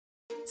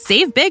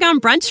Save big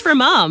on brunch for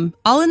mom,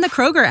 all in the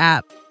Kroger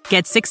app.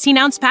 Get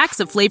 16-ounce packs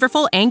of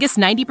flavorful Angus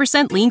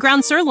 90% lean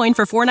ground sirloin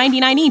for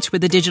 $4.99 each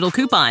with a digital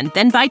coupon.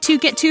 Then buy 2,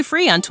 get 2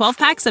 free on 12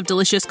 packs of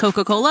delicious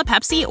Coca-Cola,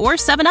 Pepsi, or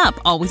 7-Up,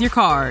 all with your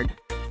card.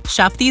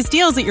 Shop these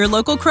deals at your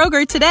local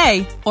Kroger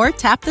today, or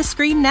tap the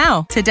screen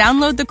now to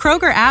download the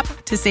Kroger app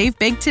to save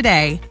big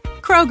today.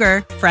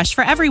 Kroger, fresh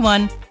for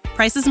everyone.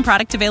 Prices and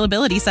product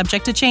availability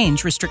subject to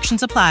change.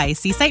 Restrictions apply.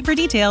 See site for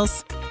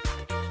details.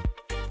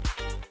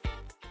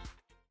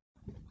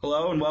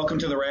 Hello and welcome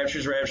to the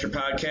Raptors Rapture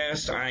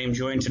podcast. I am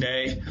joined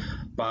today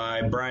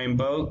by Brian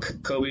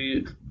Boak,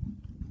 Kobe,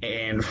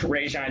 and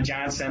Rajon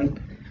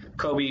Johnson.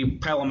 Kobe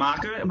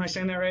Palamaka, am I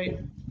saying that right?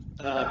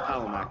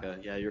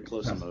 Palamaka, yeah, you're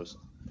close to most.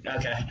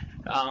 Okay.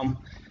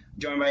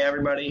 Joined by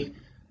everybody.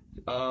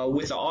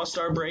 With the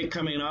All-Star break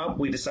coming up,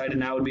 we decided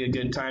now would be a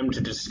good time to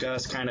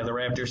discuss kind of the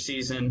Raptors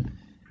season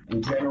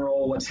in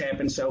general, what's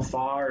happened so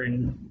far,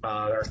 and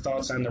our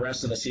thoughts on the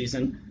rest of the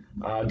season.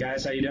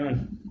 Guys, how you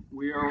doing?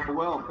 We are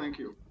well, thank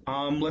you.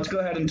 Let's go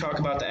ahead and talk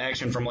about the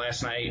action from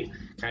last night,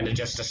 kind of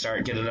just to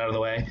start, get it out of the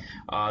way.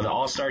 The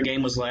All-Star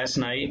game was last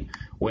night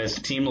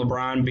with Team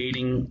LeBron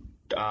beating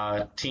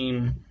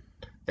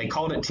they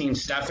called it Team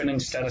Stephen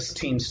instead of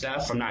Team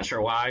Steph. I'm not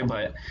sure why,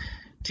 but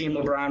Team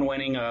LeBron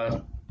winning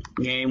a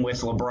game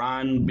with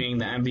LeBron being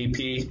the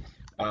MVP.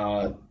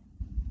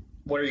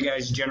 What are you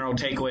guys' general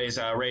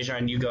takeaways?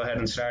 Rajon, you go ahead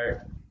and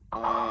start.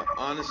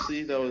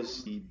 Honestly, that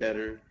was the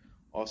better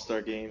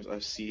All-Star games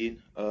I've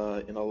seen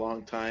in a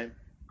long time.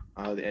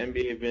 The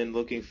NBA have been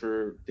looking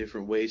for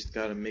different ways to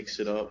kind of mix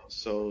it up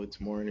so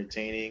it's more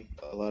entertaining.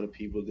 A lot of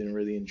people didn't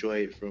really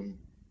enjoy it from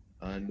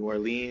New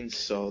Orleans,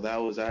 so that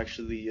was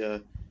actually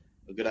a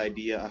good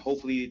idea.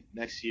 Hopefully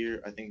next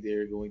year, I think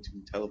they're going to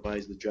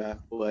televise the draft,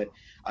 but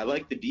I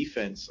like the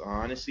defense.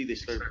 Honestly, they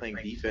started playing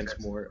defense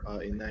more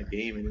in that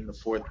game, and in the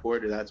fourth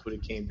quarter, that's what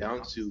it came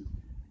down to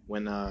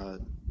when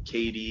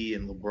KD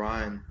and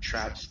LeBron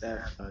trapped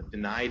Steph,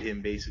 denied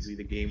him basically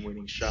the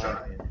game-winning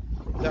shot. And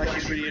it's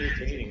actually pretty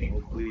entertaining.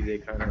 Hopefully they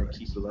kind of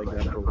keep it like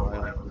that for a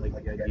while. I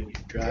like the idea of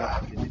the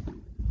draft.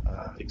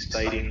 It's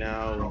exciting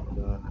now.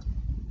 And,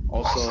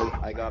 also,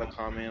 I got a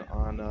comment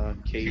on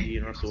KD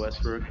and Russell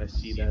Westbrook. I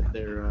see that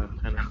they're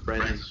kind of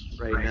friends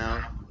right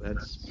now.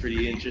 That's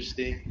pretty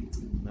interesting.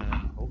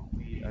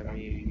 Hopefully,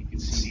 we can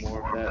see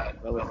more of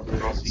that develop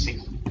during the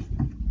season.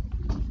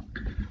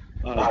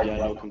 Yeah,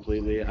 no,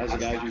 completely. As a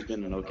guy who's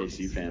been an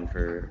OKC fan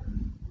for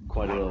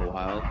quite a little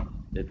while,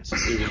 it was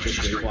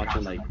just great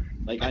watching,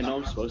 like I know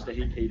I'm supposed to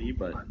hate KD,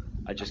 but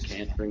I just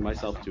can't bring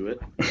myself to it.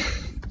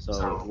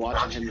 So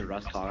watching him and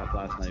Russ talk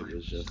last night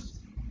was just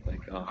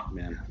like, oh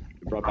man,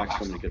 it brought back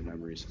so many good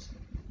memories.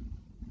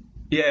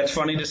 Yeah, it's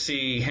funny to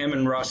see him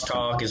and Russ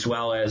talk, as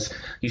well as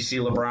you see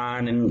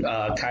LeBron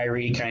and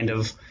Kyrie kind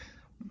of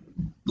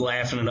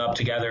laughing it up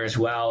together as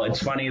well.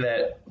 It's funny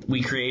that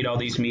we create all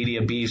these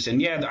media beefs,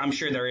 and yeah, I'm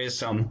sure there is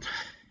some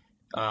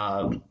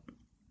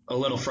a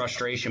little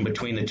frustration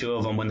between the two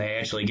of them when they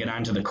actually get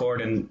onto the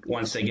court and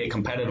once they get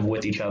competitive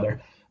with each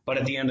other. But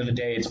at the end of the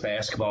day, it's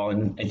basketball,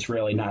 and it's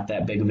really not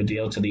that big of a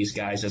deal to these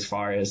guys as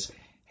far as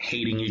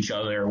hating each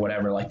other or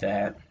whatever like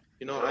that.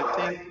 I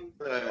think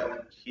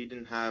that he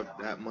didn't have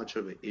that much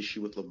of an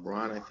issue with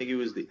LeBron. I think it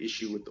was the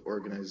issue with the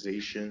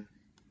organization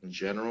in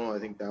general. I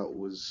think that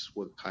was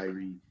what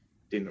Kyrie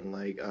didn't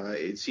like.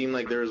 It seemed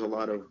like there was a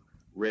lot of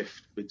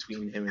rift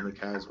between him and the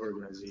Cavs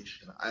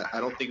organization. I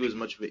don't think it was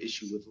much of an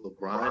issue with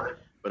LeBron,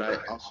 but I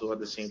also at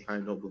the same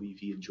time don't believe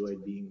he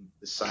enjoyed being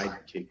the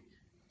sidekick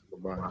to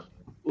LeBron.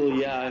 Well,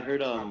 yeah, I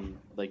heard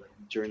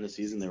during the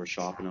season they were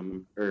shopping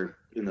him, or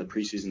in the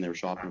preseason they were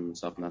shopping him and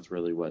stuff, and that's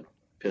really what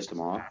pissed him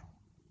off.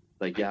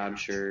 Yeah, I'm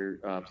sure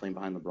playing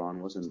behind LeBron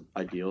wasn't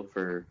ideal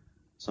for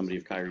somebody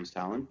of Kyrie's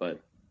talent, but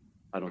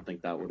I don't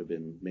think that would have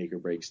been make or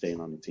break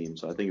staying on the team.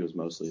 So I think it was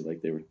mostly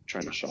like they were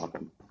trying to shop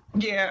him.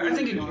 Yeah, I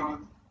think it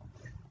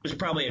was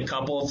probably a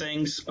couple of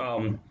things.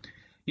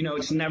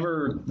 It's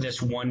never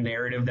this one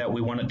narrative that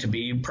we want it to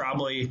be.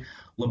 Probably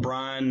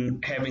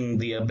LeBron having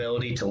the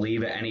ability to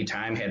leave at any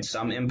time had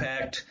some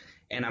impact.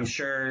 And I'm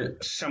sure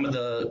some of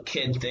the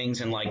kid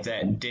things and like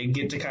that did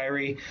get to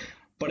Kyrie.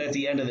 But at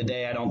the end of the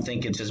day, I don't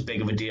think it's as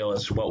big of a deal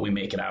as what we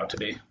make it out to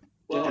be.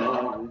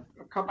 Well,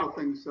 a couple of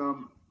things.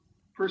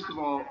 First of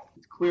all,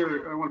 it's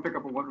clear. I want to pick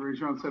up on what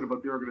Rajon said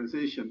about the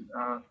organization.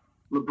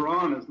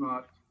 LeBron has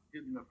not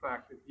hidden the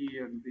fact that he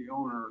and the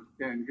owner,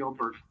 Dan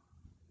Gilbert,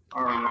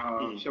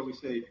 are, shall we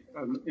say,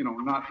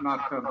 not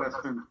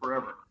best friends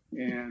forever.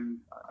 And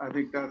I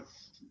think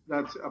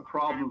that's a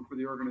problem for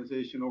the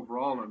organization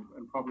overall.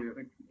 And probably, I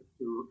think,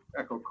 to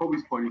echo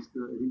Kobe's point,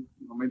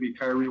 maybe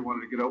Kyrie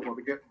wanted to get out while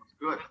the getting was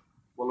good.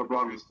 Well,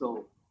 LeBron was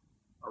still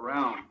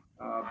around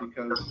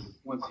because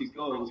once he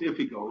goes, if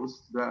he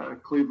goes,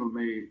 Cleveland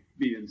may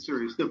be in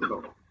serious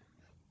difficulty.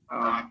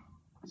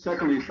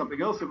 Secondly,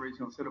 something else that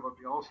Rachel said about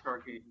the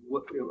All-Star game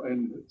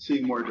and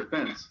seeing more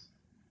defense.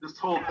 This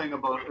whole thing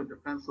about a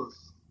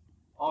defenseless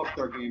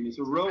All-Star game is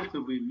a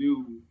relatively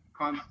new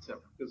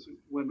concept because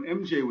when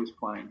MJ was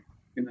playing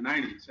in the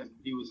 90s, and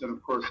he was in,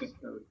 of course,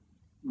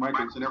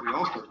 Michael was in every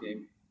All-Star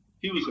game,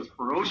 he was a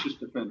ferocious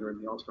defender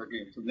in the All-Star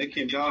games, and they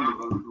came down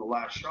to the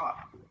last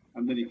shot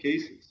on many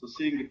cases. So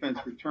seeing defense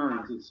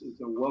returns is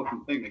a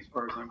welcome thing as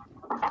far as I'm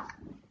concerned.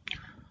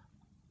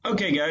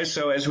 Okay, guys,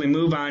 so as we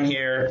move on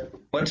here,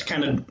 let's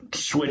kind of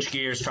switch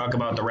gears, talk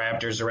about the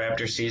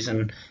Raptors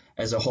season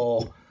as a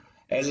whole.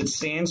 As it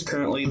stands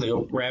currently, the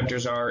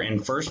Raptors are in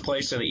first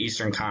place of the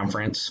Eastern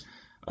Conference.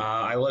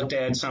 I looked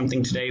at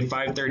something today,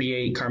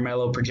 538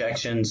 Carmelo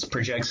projects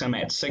them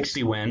at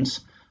 60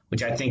 wins,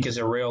 which I think is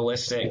a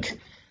realistic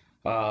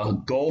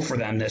goal for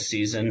them this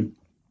season.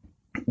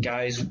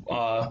 Guys,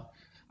 I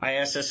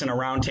asked this in a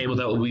roundtable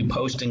that we'll be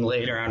posting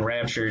later on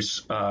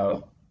Raptors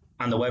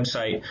on the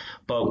website,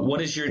 but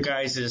what is your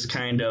guys'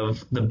 kind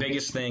of the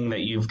biggest thing that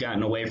you've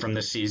gotten away from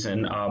this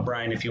season?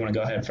 Brian, if you want to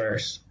go ahead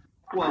first.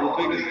 Well,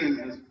 the biggest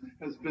thing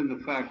has been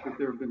the fact that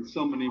there have been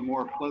so many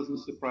more pleasant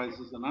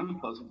surprises than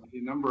unpleasant.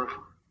 The number of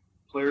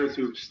players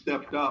who have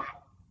stepped up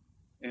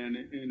and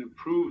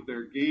improved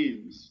their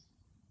games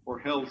or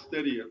held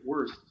steady at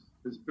worst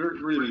has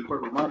really been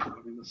quite remarkable.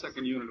 I mean, the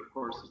second unit, of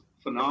course, is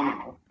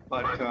phenomenal.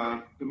 But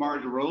DeMar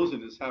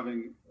DeRozan is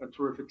having a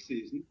terrific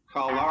season.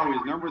 Kyle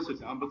Lowry's numbers are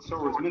down, but so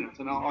are his minutes.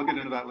 And I'll get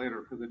into that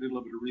later because I did a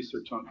little bit of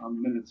research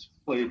on minutes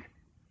played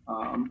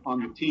on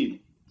the team.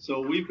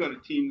 So we've got a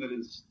team that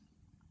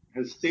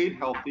has stayed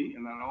healthy,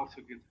 and that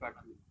also gets back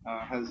to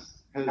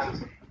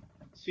has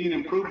seen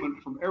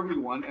improvement from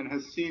everyone and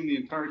has seen the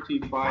entire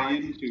team buy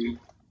into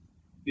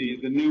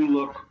the new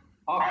look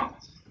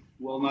offense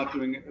while not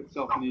doing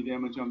itself any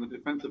damage on the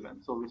defensive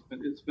end. So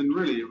it's been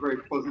really a very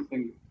pleasant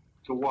thing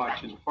to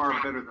watch and far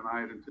better than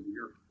I had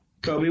anticipated.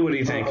 Kobe, what do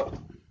you think?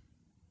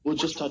 Well,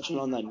 just touching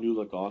on that new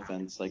look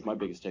offense, like my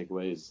biggest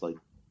takeaway is like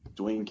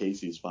Dwayne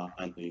Casey's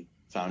finally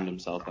found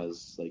himself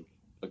as like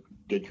a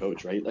good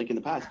coach, right? Like in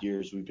the past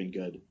years, we've been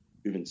good,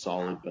 we've been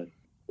solid, but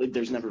like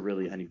there's never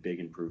really any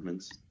big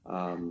improvements.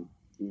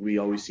 We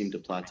always seem to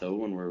plateau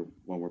when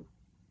we're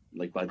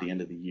like by the end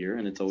of the year,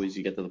 and it's always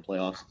you get to the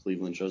playoffs,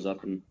 Cleveland shows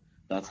up, and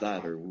that's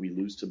that, or we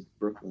lose to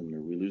Brooklyn,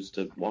 or we lose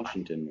to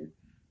Washington, or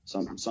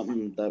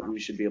something that we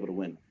should be able to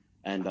win.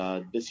 And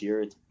this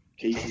year,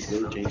 Casey's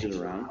really changed it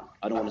around.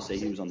 I don't want to say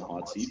he was on the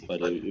hot seat,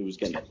 but it was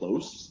getting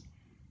close.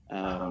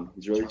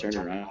 He's really turned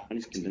around.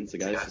 He's convinced the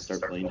guys to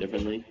start playing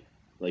differently.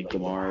 Like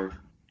DeMar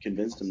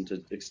convinced him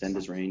to extend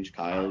his range.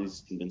 Kyle,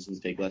 he's convinced him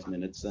to take less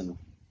minutes and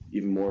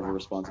even more of a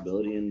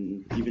responsibility.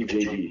 And even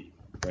JD,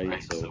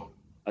 right? So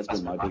that's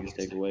been my biggest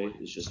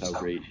takeaway is just how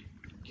great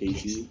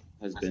Casey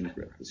has been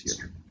this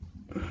year.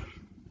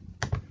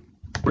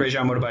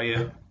 Rajon, what about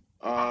you?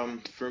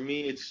 For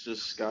me, it's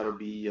just got to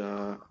be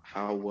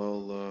how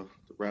well the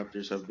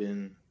Raptors have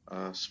been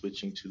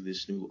switching to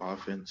this new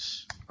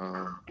offense,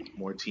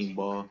 more team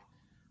ball.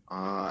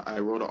 I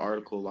wrote an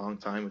article a long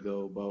time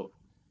ago about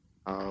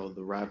how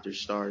the Raptors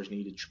stars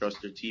need to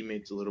trust their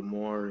teammates a little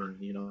more, and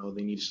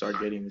they need to start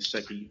getting the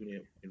second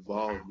unit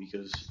involved,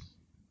 because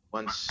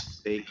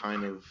once they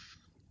kind of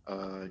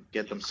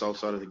get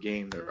themselves out of the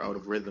game, they're out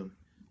of rhythm.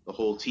 The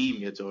whole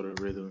team gets out of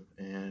rhythm,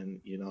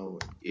 and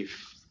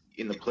if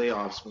in the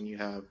playoffs, when you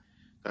have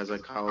guys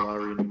like Kyle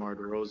Lowry and DeMar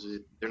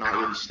DeRozan, they're not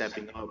really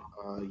stepping up.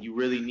 You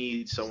really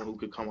need someone who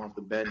could come off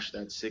the bench,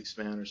 that sixth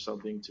man or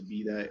something, to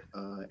be that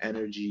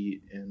energy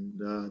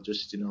and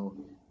just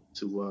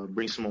to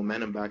bring some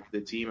momentum back to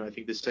the team. I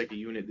think the second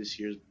unit this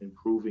year has been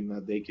proving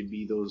that they could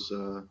be those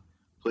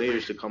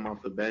players to come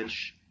off the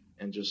bench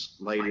and just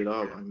light it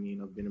up. I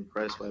mean, I've been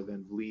impressed by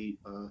Van Vliet,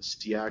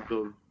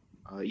 Siakam,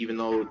 even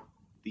though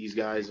these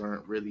guys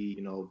aren't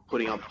really,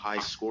 putting up high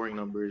scoring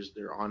numbers.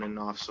 They're on and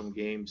off some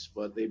games,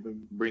 but they've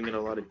been bringing a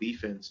lot of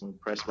defense. I'm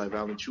impressed by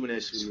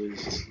Valanciunas, who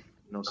is,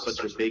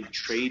 such a big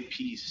trade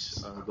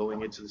piece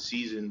going into the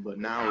season, but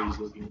now he's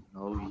looking,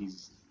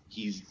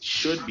 he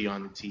should be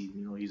on the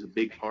team. He's a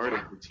big part of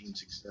the team's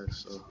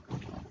success. So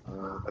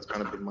that's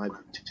kind of been my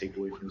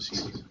takeaway from the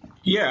season.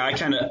 Yeah, I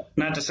kind of,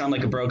 not to sound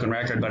like a broken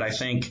record, but I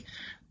think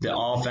the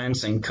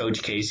offense and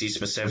Coach Casey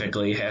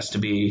specifically has to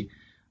be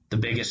the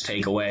biggest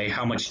takeaway,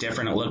 how much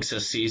different it looks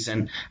this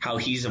season, how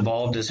he's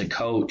evolved as a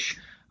coach.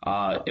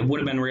 It would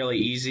have been really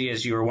easy,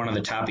 as you were one of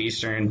the top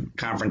Eastern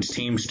Conference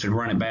teams, to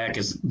run it back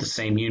as the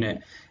same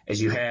unit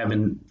as you have.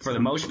 And for the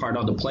most part,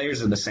 all the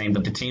players are the same,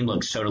 but the team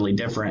looks totally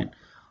different.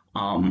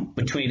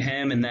 Between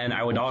him and then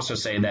I would also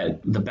say that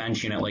the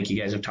bench unit, like you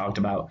guys have talked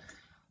about,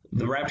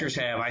 the Raptors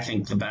have, I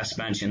think, the best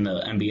bench in the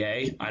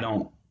NBA. I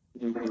don't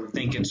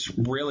think it's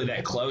really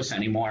that close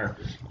anymore.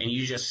 And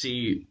you just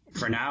see,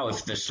 for now,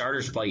 if the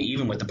starters play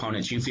even with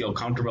opponents, you feel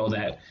comfortable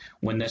that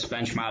when this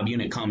bench mob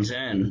unit comes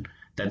in,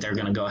 that they're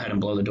going to go ahead and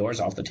blow the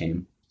doors off the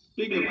team.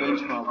 Speaking of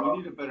bench mob,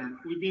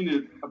 we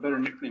need a better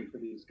nickname for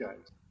these guys.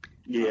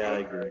 Yeah, I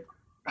agree.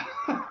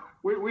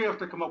 we have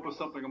to come up with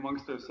something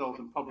amongst ourselves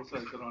and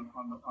publicize it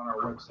on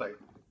our website.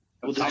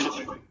 Well,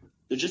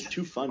 they're just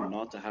too fun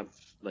not to have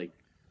like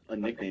a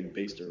nickname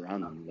based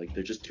around them. Like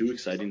they're just too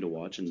exciting to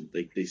watch, and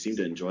they seem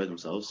to enjoy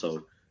themselves.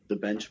 So the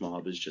bench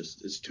mob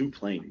it's too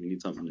plain. We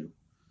need something new.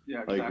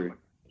 Yeah, exactly. I agree.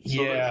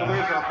 So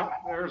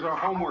there's our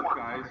homework,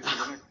 guys,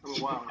 for the next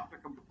little while.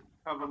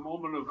 Have a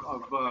moment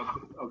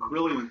of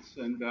brilliance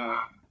and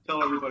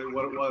tell everybody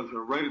what it was,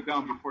 or write it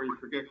down before you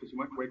forget, because you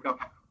might wake up,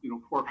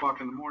 4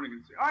 o'clock in the morning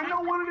and say, I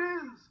know what it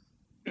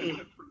is.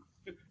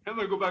 And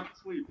then go back to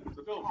sleep.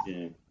 So go.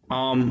 Yeah.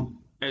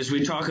 As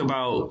we talk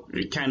about,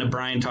 kind of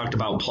Brian talked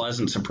about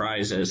pleasant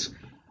surprises,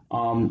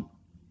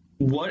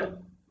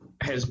 what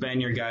has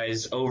been your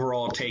guys'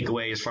 overall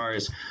takeaway as far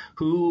as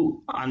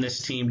who on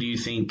this team do you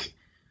think,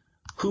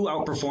 who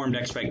outperformed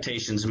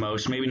expectations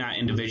most? Maybe not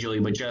individually,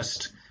 but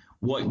just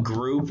what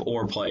group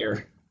or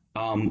player?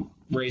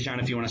 Rajon,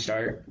 if you want to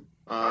start.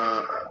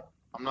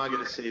 I'm not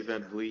going to say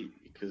Van Vliet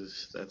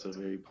because that's a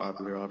very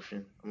popular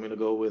option. I'm going to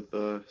go with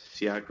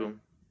Siakam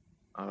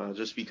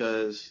just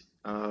because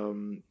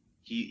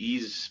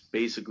he's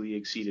basically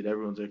exceeded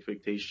everyone's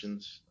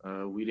expectations.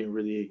 We didn't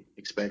really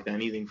expect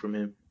anything from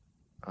him,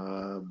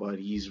 but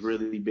he's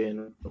really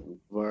been one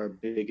of our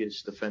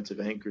biggest defensive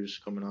anchors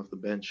coming off the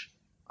bench.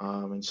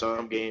 In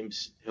some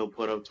games, he'll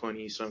put up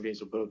 20, some games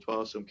he'll put up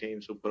 12, some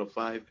games he'll put up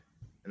 5,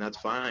 and that's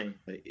fine.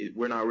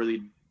 We're not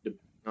really depending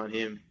on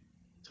him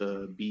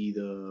to be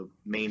the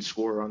main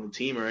scorer on the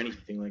team or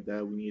anything like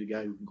that. We need a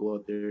guy who can go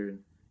out there and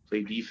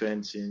play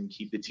defense and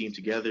keep the team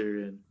together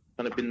and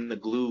kind of been the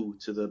glue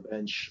to the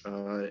bench.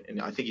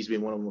 And I think he's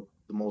been one of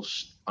the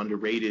most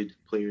underrated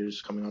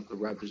players coming off the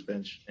Raptors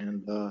bench.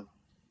 And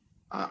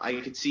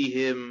I could see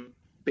him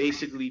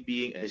basically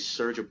being a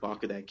Serge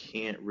Ibaka that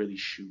can't really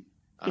shoot.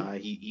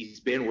 He's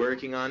been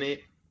working on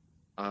it.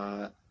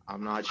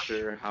 I'm not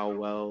sure how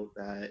well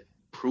that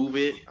prove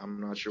it. I'm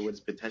not sure what his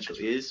potential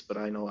is, but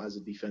I know as a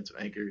defensive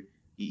anchor,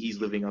 he's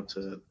living up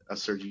to a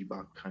Serge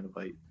Ibaka kind of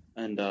height.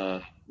 And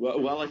I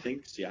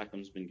think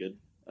Siakam's been good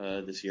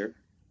this year.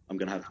 I'm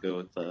gonna have to go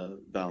with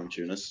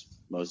Valanciunas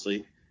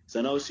mostly, because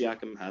I know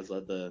Siakam has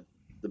led the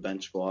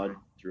bench squad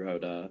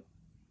throughout the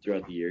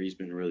year. He's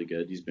been really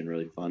good. He's been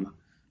really fun.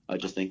 I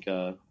just think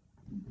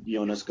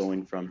Jonas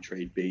going from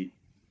trade bait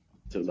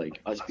to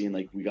like us being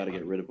like we got to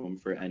get rid of him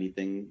for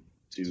anything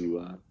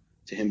to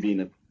him being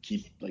a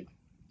key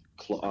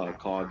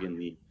cog in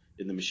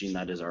the machine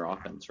that is our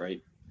offense,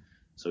 right?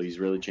 So he's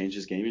really changed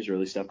his game. He's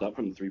really stepped up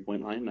from the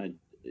 3-point line.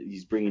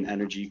 He's bringing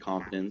energy,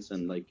 confidence,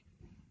 and like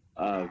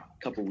a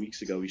couple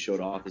weeks ago he showed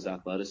off his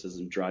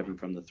athleticism driving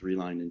from the 3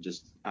 line and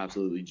just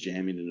absolutely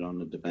jamming it on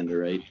the defender,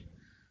 right?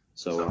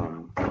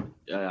 So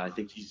I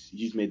think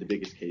he's made the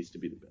biggest case to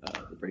be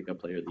the breakout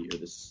player of the year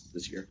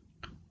this year.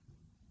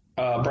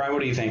 Brian,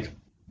 what do you think?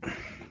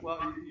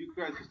 Well, you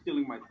guys are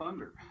stealing my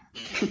thunder.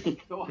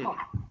 So,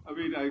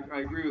 I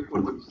agree with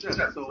what you said.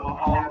 So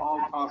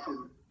I'll toss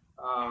in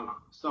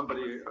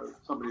somebody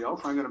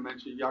else. I'm going to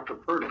mention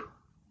Jakob Poeltl.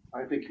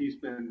 I think he's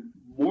been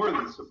more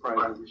than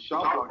surprising. His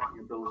shot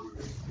blocking ability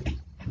is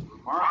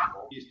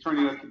remarkable. He's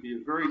turning out to be a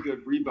very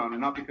good rebounder,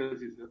 not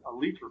because he's a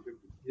leaper, but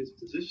his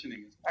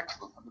positioning is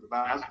excellent under the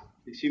basket.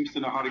 He seems to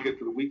know how to get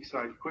to the weak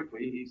side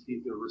quickly. He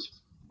either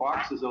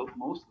boxes out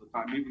most of the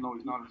time, even though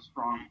he's not as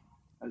strong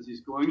as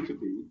he's going to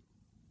be.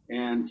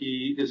 And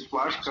his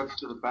flash cuts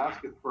to the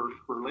basket for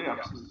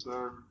layups is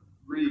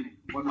really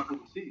wonderful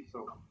to see.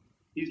 So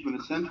he's been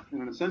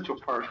an essential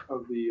part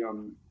of the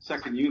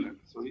second unit.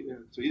 So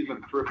he's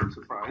been a terrific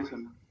surprise.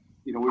 And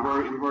we've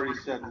already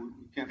said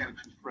we can't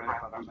mention Fred,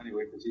 but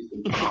anyway, because he's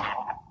been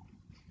phenomenal.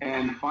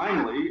 And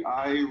finally,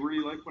 I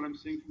really like what I'm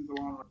seeing from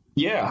Delon.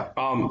 Yeah,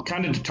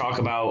 kind of to talk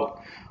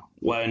about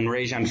when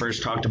Rajon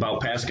first talked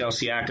about Pascal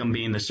Siakam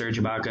being the Serge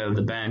Ibaka of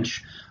the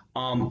bench.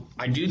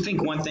 I do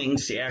think one thing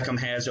Siakam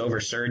has over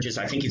Serge is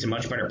I think he's a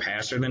much better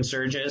passer than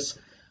Serge is.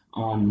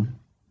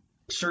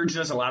 Serge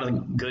does a lot of the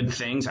good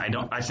things.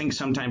 I think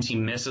sometimes he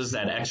misses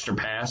that extra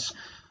pass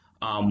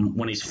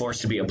when he's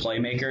forced to be a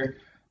playmaker.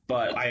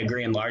 But I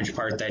agree in large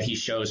part that he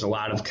shows a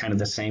lot of kind of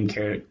the same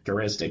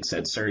characteristics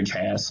that Serge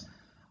has.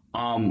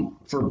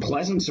 For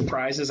pleasant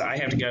surprises, I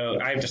have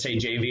to say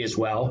JV as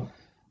well.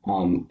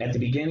 At the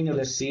beginning of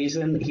the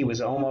season,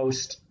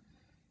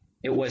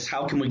 it was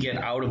how can we get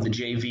out of the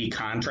JV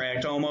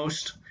contract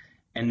almost,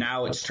 and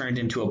now it's turned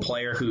into a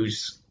player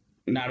who's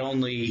not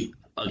only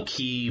a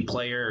key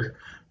player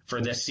for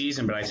this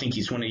season, but I think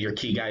he's one of your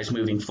key guys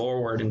moving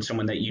forward and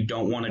someone that you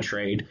don't want to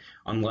trade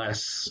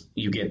unless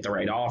you get the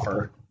right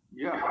offer.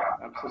 Yeah,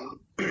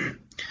 absolutely.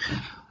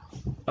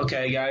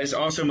 Okay, guys,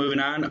 also moving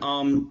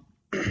on.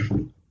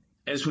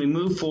 As we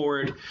move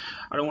forward,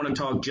 I don't want to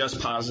talk just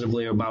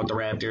positively about the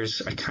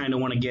Raptors. I kind of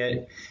want to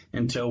get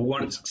into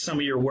what some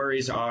of your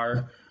worries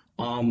are.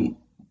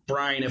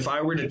 Brian, if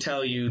I were to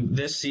tell you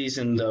this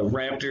season the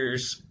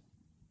Raptors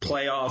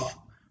playoff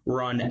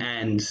run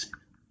ends,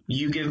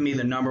 you give me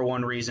the number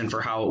one reason for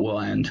how it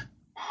will end.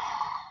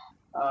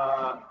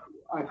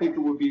 I think it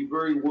would be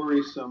very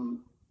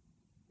worrisome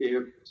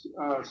if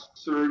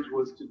Serge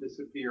was to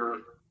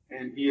disappear,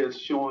 and he has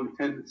shown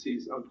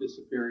tendencies of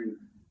disappearing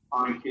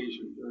on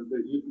occasion.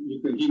 He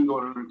can go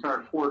to an entire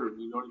quarter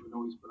and you don't even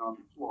know he's been on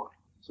the floor.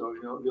 So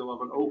he'll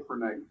have an 0 for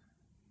night.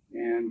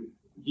 And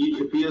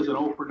if he has an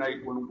 0 for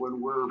night when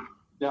we're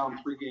down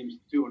 3-2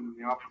 in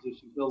the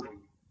opposition building,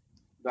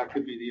 that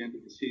could be the end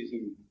of the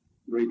season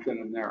right then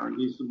and there. And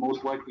he's the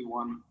most likely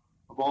one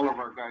of all of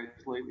our guys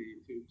lately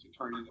to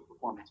turn into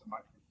performance in my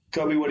opinion.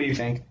 Kobe, what do you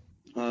think?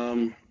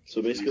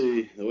 So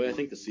basically, the way I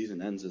think the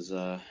season ends is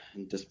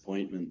in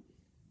disappointment,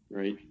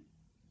 right?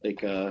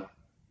 Like in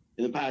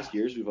the past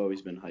years, we've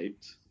always been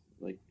hyped.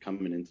 Like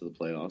coming into the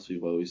playoffs,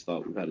 we've always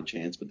thought we've had a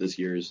chance, but this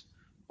year's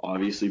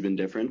obviously been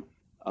different.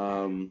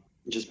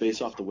 Just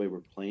based off the way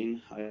we're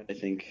playing, I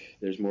think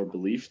there's more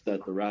belief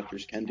that the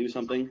Raptors can do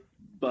something.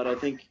 But I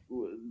think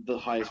the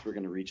highest we're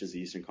going to reach is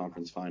the Eastern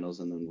Conference Finals,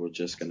 and then we're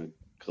just going to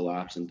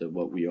collapse into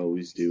what we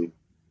always do.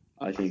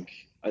 I think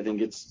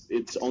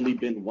it's only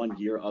been 1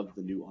 year of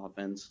the new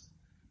offense,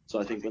 so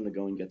I think when the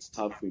going gets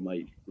tough, we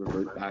might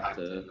revert back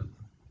to,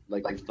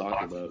 like we've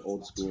talked about,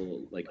 old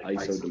school like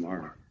ISO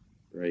DeMar,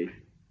 right?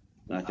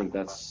 And I think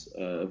that's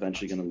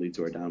eventually going to lead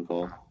to our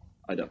downfall.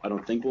 I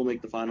don't think we'll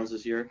make the finals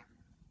this year,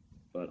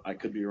 but I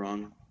could be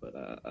wrong.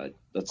 But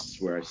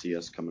that's where I see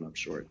us coming up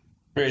short.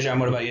 Rajon,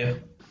 what about you?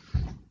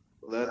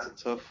 Well, that's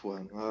a tough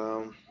one.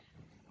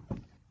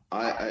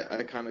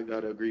 I kind of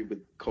got to agree with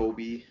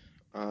Kobe.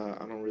 I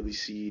don't really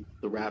see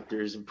the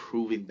Raptors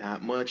improving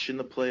that much in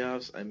the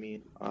playoffs. I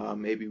mean,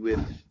 maybe with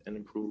an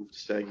improved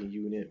second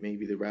unit,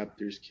 maybe the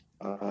Raptors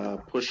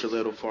push a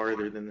little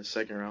farther than the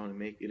second round and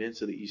make it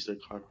into the Eastern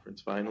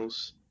Conference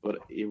Finals. But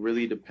it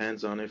really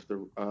depends on if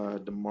the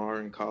DeMar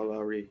and Kyle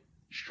Lowry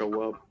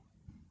show up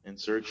and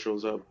Serge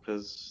shows up,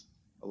 because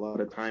a lot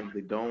of times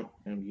they don't.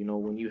 And, you know,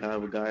 when you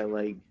have a guy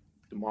like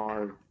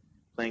DeMar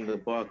playing the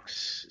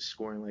Bucks,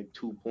 scoring like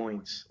 2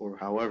 points or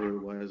however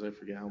it was, I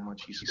forget how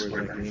much he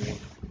scored that game,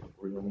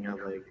 where you only have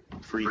like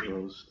free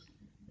throws.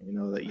 You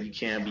know, that you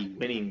can't be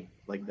winning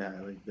like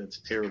that. Like, that's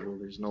terrible.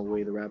 There's no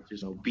way the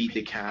Raptors beat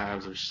the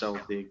Cavs or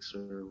Celtics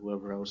or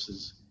whoever else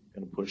is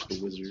going to push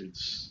the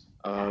Wizards.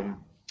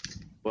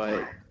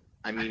 But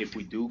I mean, if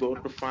we do go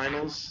to the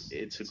finals,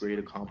 it's a great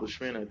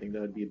accomplishment. I think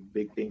that would be a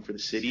big thing for the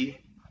city.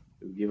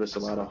 It would give us a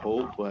lot of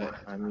hope. But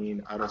I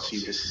mean, I don't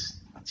see this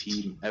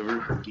team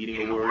ever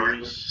beating the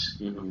Warriors.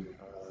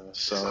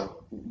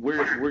 So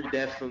we're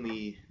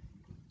definitely.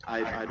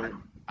 I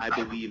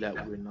believe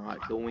that we're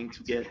not going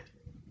to get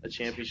a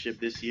championship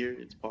this year.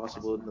 It's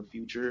possible in the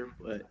future,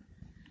 but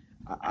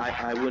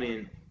I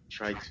wouldn't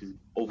try to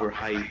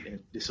overhype and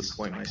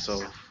disappoint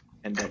myself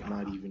and end up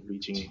not even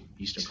reaching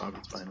Eastern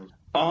Conference Finals.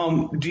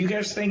 Do you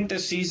guys think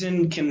this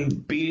season can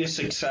be a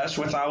success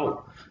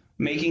without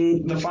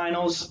making the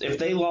finals? If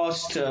they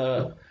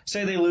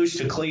say they lose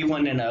to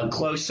Cleveland in a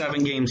close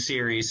 7-game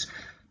series,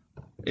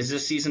 is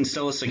this season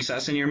still a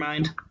success in your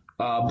mind?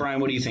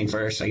 Brian, what do you think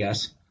first, I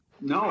guess?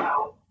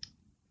 No.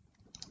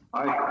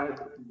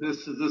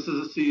 This is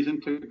a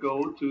season to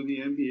go to the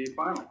NBA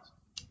Finals.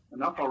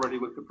 Enough already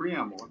with the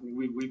preamble. I mean,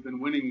 we've been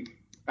winning,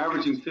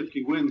 averaging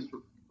 50 wins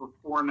for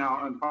 4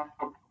 now and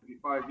probably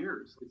 5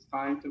 years. It's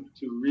time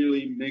to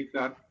really make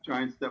that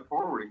giant step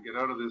forward and get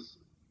out of this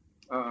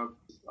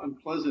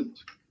unpleasant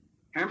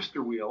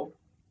hamster wheel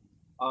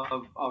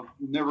of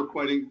never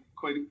quite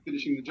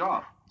finishing the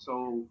job.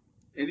 So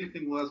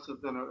anything less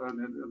than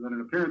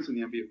an appearance in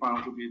the NBA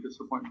Finals would be a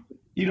disappointment.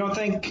 You don't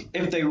think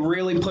if they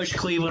really push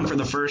Cleveland for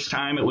the first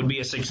time, it would be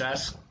a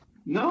success?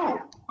 No,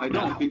 I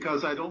don't,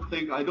 because I don't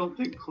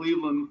think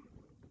Cleveland,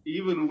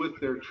 even with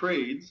their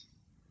trades,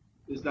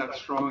 is that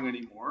strong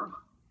anymore.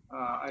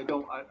 I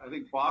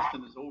think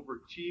Boston has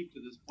overachieved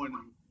to this point.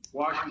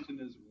 Washington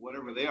is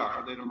whatever they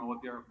are. They don't know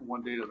what they are from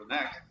one day to the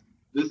next.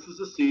 This is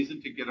a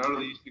season to get out of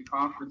the Eastern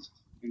Conference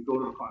and go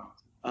to the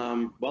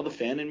finals. While the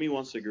fan in me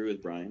wants to agree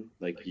with Brian,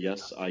 like,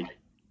 yes, I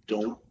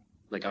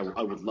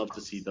would love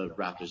to see the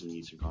Raptors in the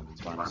Eastern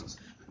Conference Finals.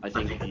 I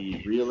think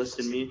the realist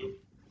in me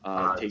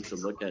takes a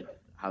look at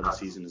how the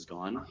season has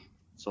gone.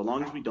 So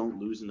long as we don't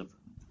lose in the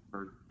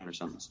first or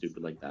something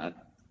stupid like that,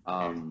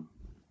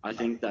 I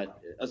think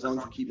that as long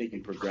as we keep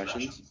making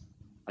progressions,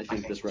 I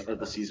think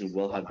the season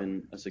will have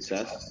been a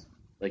success.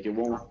 Like, it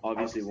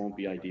won't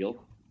be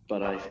ideal,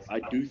 but I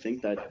do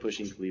think that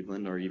pushing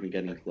Cleveland or even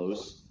getting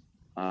close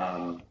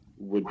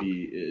would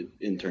be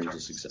in terms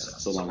of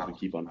success, so long as we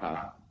keep on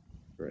path.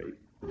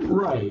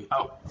 Right.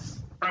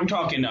 I'm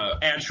talking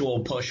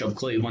actual push of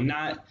Cleveland.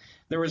 Not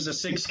there was a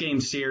 6-game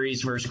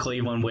series versus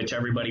Cleveland, which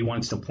everybody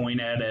wants to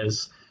point at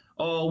as,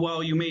 oh,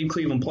 well, you made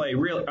Cleveland play.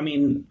 I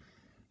mean,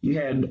 you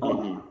had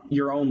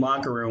your own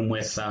locker room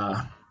with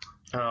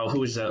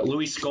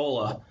Luis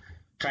Scola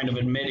kind of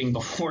admitting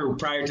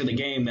prior to the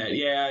game that,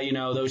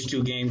 those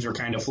 2 games were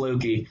kind of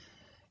fluky.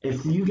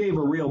 If you gave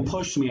a real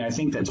push to me, I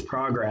think that's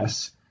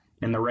progress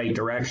in the right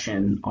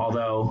direction,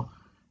 although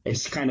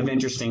it's kind of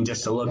interesting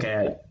just to look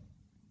at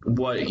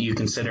what you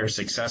consider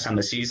success on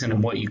the season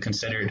and what you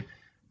considered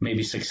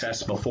maybe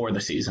success before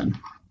the season.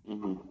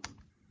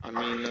 I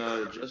mean,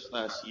 just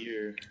last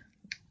year,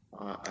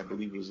 I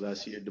believe it was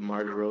last year,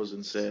 DeMar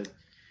DeRozan said,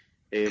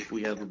 if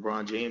we had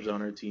LeBron James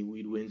on our team,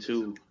 we'd win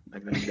too. I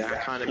mean,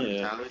 that kind of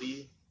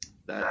mentality,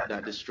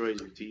 that destroys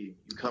your team.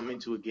 You come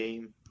into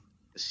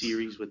a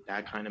series with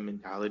that kind of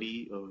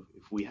mentality of,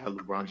 if we have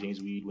LeBron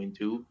James, we'd win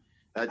too.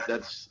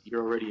 That's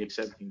you're already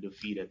accepting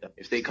defeat at that.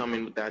 If they come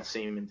in with that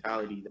same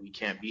mentality that we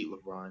can't beat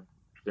LeBron,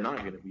 they're not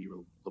going to beat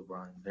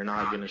LeBron. They're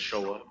not going to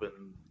show up,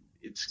 and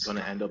it's going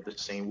to end up the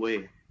same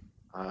way.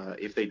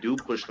 If they do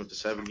push them to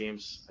 7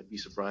 games, I'd be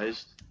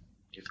surprised.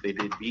 if they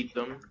did beat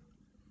them,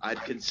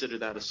 I'd consider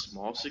that a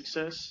small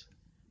success.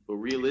 But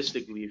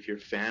realistically, if you're a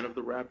fan of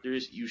the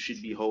Raptors, you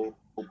should be hoping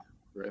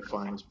for a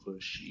finals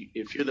push.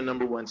 If you're the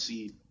number one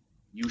seed,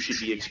 you should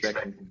be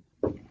expecting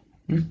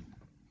them.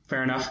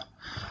 Fair enough.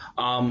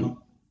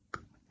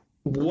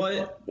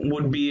 What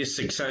would be a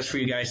success for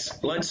you guys?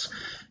 Let's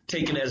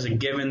take it as a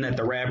given that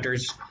the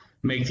Raptors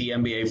make the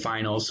NBA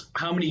Finals.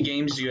 How many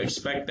games do you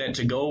expect that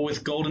to go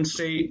with Golden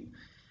State?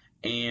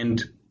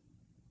 And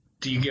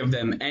do you give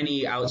them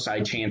any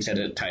outside chance at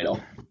a title?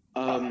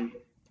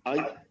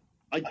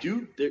 I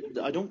do.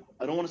 I don't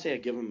want to say I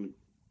give them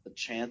a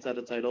chance at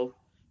a title,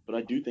 but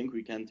I do think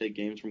we can take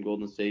games from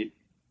Golden State.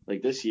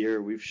 Like this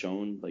year, we've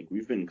shown like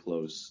we've been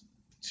close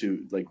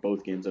to like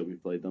both games that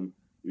we've played them.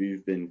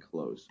 We've been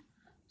close,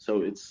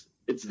 so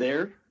it's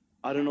there.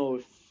 I don't know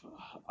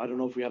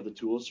if we have the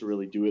tools to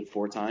really do it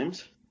 4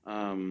 times,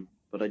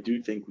 but I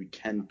do think we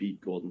can beat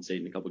Golden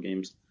State in a couple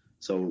games.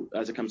 So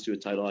as it comes to a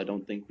title, I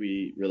don't think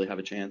we really have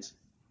a chance,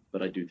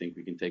 but I do think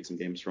we can take some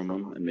games from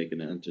them and make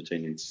it an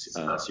entertaining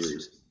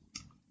series.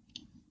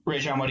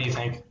 Rajon, what do you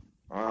think?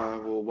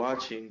 Well,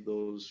 watching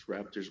those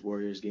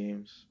Raptors-Warriors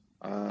games,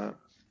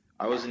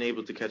 I wasn't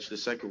able to catch the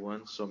second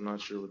one, so I'm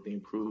not sure what they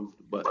improved.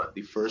 But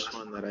the first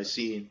one that I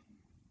seen,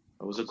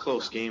 it was a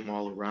close game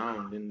all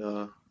around.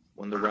 And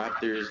when the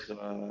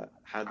Raptors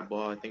had the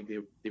ball, I think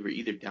they were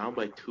either down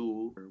by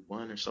 2 or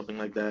 1 or something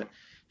like that.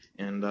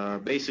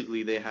 And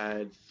basically they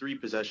had 3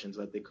 possessions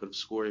that they could have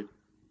scored.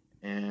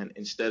 And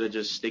instead of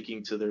just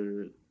sticking to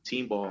their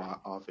team ball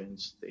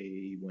offense,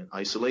 they went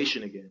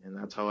isolation again. And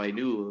that's how I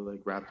knew,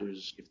 like,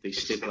 Raptors, if they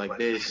stick like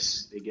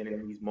this, they get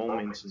in these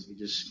moments and they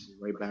just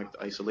go right back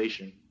to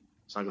isolation.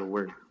 It's not going to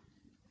work.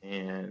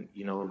 And,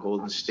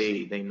 Golden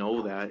State, they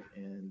know that,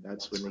 and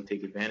that's when they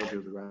take advantage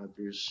of the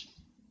Raptors.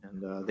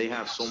 And they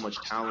have so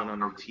much talent on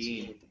their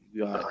team.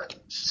 You got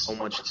so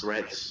much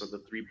threats of the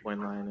three-point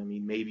line. I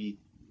mean, maybe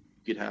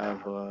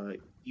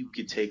you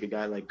could take a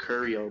guy like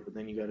Curry out, but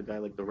then you got a guy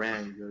like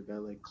Durant, you got a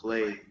guy like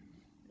Clay.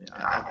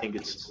 I think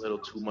it's a little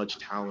too much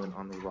talent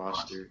on the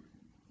roster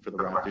for the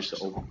Raptors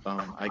to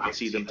overcome. I could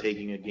see them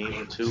taking a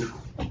game or 2.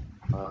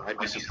 I'd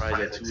be surprised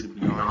at 2, to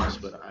be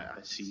honest, but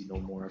I see no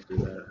more after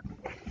that.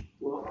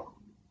 Well,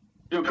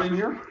 jump in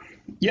here?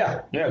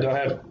 Yeah, go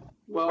ahead.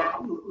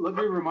 Well, let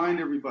me remind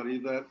everybody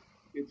that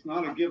it's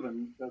not a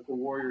given that the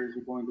Warriors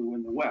are going to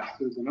win the West.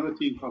 There's another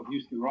team called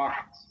Houston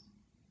Rockets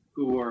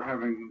who are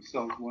having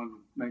themselves one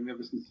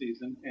magnificent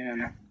season.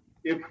 And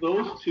if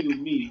those two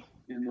meet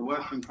in the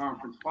Western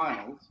Conference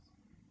Finals,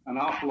 an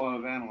awful lot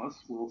of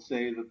analysts will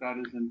say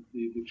that isn't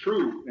the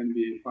true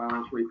NBA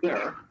Finals right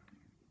there,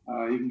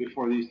 even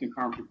before the Eastern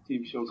Conference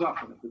team shows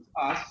up. And if it's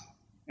us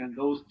and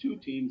those 2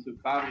 teams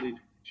have battled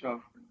each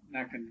other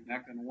neck and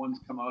neck, and one's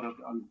come out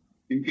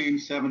in Game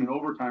 7 in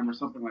overtime or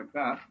something like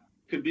that,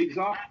 could be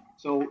exhausting.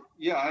 So,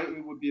 yeah,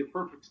 it would be a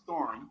perfect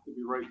storm to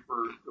be right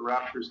for the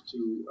Raptors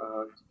to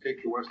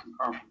take the Western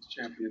Conference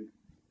champion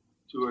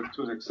to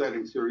an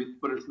exciting series,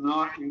 but it's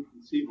not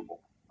inconceivable.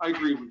 I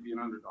agree we'd be an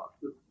underdog.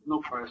 There's no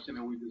question,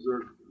 and we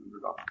deserve to be an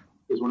underdog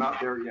because we're not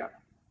there yet.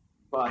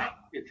 But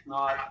it's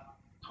not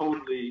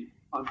totally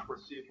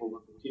unforeseeable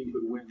that the team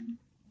could win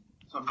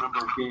some number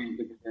of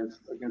games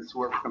against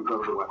whoever comes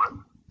out of the West.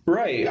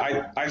 Right.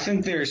 I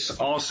think there's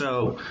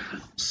also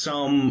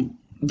some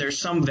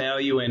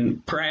value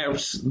in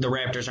perhaps the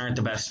Raptors aren't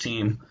the best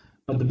team,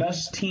 but the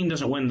best team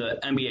doesn't win the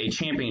NBA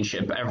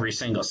championship every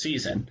single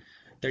season.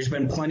 There's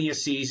been plenty of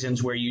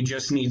seasons where you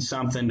just need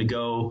something to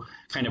go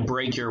kind of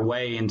break your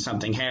way and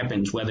something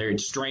happens, whether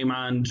it's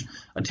Draymond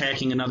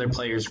attacking another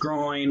player's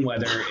groin,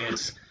 whether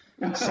it's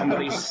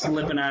somebody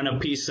slipping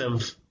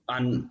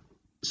on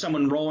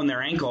someone rolling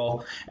their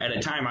ankle at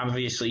a time.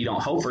 Obviously, you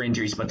don't hope for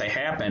injuries, but they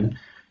happen.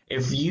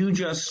 If you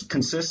just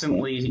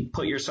consistently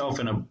put yourself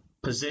in a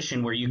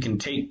position where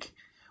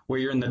where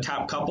you're in the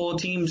top couple of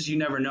teams, you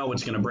never know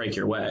what's going to break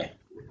your way.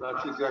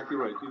 That's exactly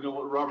right. Do you know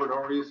what Robert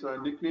Horry's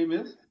nickname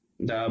is?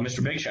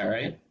 Mr. Big Shot,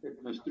 right?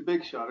 Mr.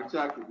 Big Shot,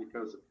 exactly,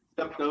 because he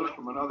stepped out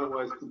from an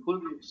otherwise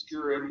completely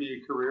obscure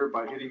NBA career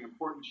by hitting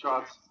important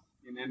shots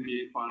in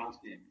NBA Finals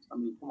games. I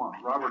mean, come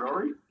on, Robert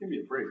Horry, give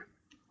me a break.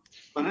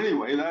 But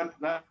anyway,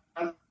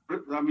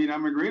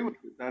 I'm agreeing with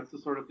you. That's the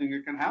sort of thing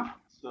that can happen.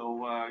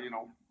 So,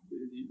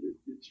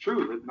 it's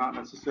true that not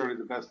necessarily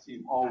the best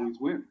team always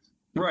wins.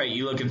 Right.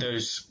 You look at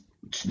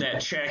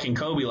that Shaq and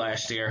Kobe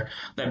last year,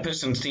 that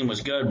Pistons team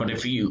was good, but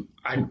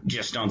I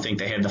just don't think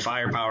they had the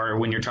firepower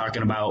when you're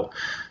talking about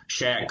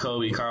Shaq,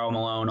 Kobe, Karl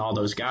Malone, all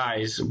those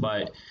guys.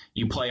 But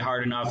you play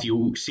hard enough,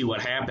 you see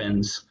what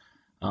happens.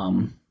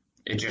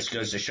 It just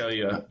goes to show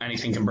you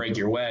anything can break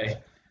your way.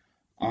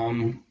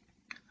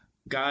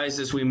 Guys,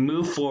 as we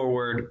move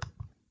forward,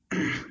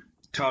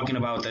 talking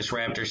about this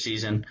Raptor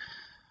season,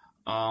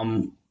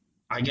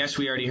 I guess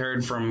we already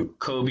heard from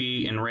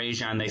Kobe and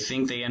Rajon. They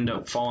think they end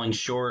up falling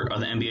short of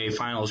the NBA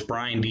Finals.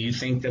 Brian, do you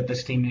think that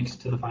this team makes it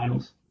to the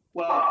Finals?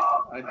 Well,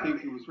 I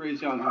think it was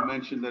Rajon who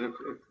mentioned that if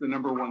the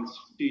number 1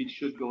 seed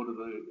should go to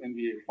the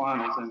NBA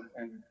Finals,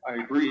 and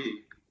I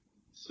agree.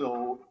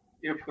 So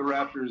if the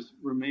Raptors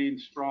remain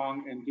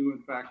strong and do, in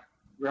fact,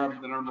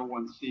 grab the number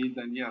one seed,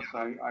 then yes,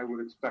 I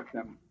would expect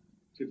them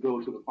to go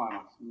to the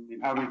finals. I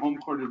mean, having home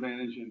court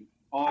advantage in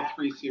all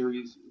three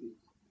series is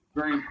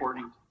very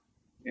important,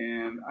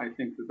 and I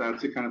think that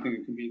that's the kind of thing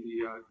that can be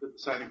the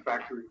deciding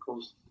factor in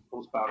close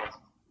battles.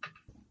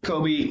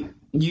 Kobe,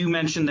 you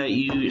mentioned that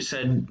you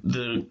said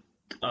the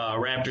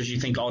Raptors you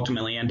think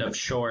ultimately end up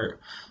short.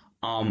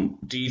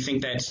 Do you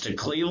think that's to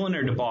Cleveland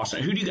or to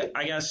Boston? Who do you,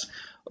 I guess,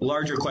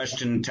 larger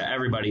question to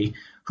everybody,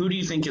 who do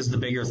you think is the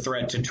bigger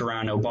threat to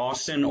Toronto,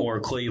 Boston or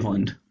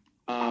Cleveland?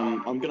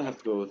 I'm gonna have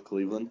to go with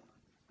Cleveland.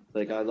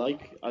 Like I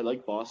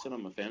like Boston.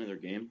 I'm a fan of their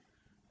game.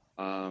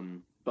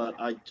 But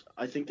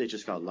I think they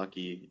just got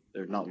lucky.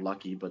 They're not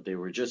lucky, but they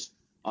were just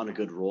on a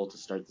good roll to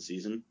start the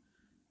season,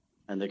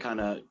 and they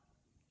kind of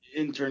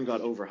in turn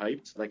got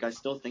overhyped. Like I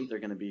still think they're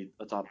gonna be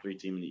a top 3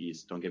 team in the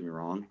East. Don't get me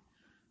wrong,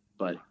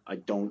 but I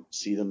don't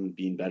see them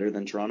being better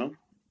than Toronto.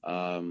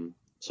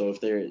 So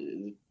if they're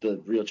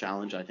the real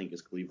challenge, I think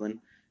is Cleveland,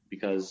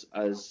 because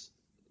as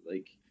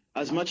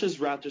much as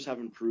Raptors have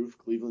improved,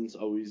 Cleveland's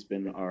always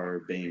been our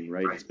bane,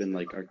 right? It's been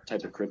like our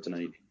type of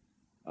kryptonite,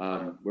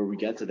 where we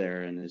get to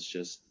there and it's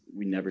just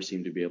we never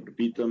seem to be able to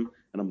beat them.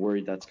 And I'm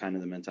worried that's kind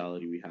of the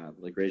mentality we have.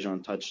 Like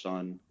Rajon touched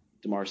on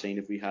DeMar saying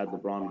if we had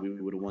LeBron, we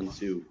would have won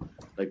too.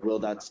 Like, will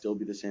that still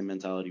be the same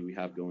mentality we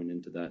have going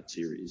into that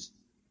series?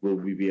 Will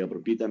we be able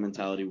to beat that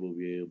mentality? Will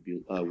we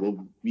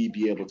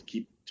be able to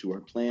keep to our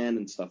plan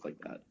and stuff like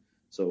that?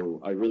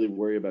 So I really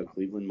worry about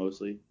Cleveland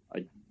mostly.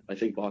 I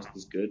think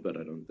Boston's good, but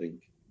I don't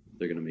think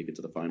they're going to make it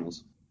to the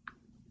finals.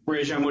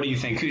 Rajon, what do you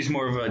think? Who's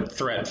more of a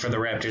threat for the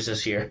Raptors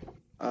this year?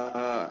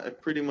 I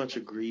pretty much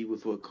agree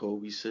with what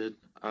Kobe said.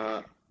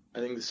 I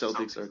think the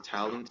Celtics are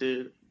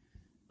talented,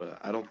 but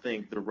I don't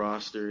think the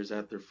roster is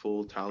at their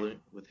full talent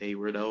with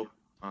Hayward out.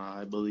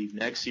 I believe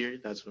next year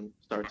that's when we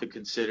start to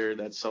consider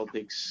that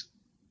Celtics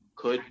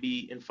could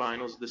be in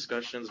finals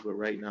discussions, but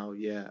right now,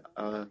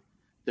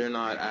 they're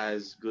not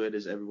as good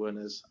as everyone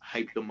has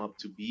hyped them up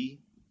to be.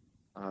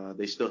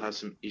 They still have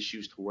some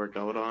issues to work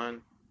out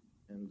on,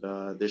 and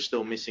they're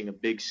still missing a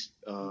big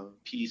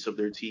piece of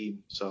their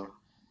team. So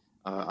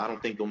I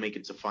don't think they'll make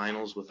it to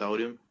finals without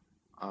him.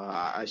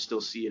 I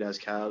still see it as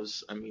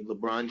Cavs. I mean,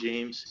 LeBron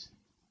James,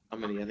 I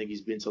think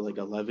he's been to like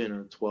 11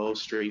 or 12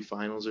 straight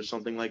finals or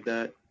something like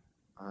that.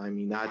 I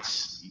mean,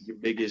 that's your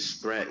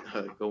biggest threat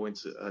going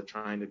to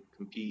trying to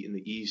compete in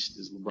the East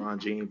is LeBron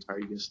James. How are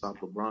you going to stop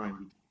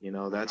LeBron? You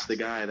know, that's the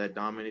guy that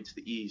dominates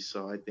the East.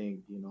 So I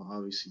think,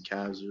 obviously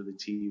Cavs are the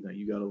team that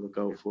you got to look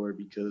out for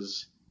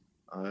because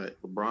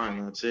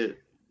LeBron, that's it.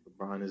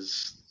 LeBron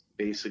is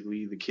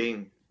basically the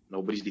king.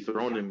 Nobody's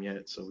dethroned him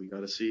yet, so we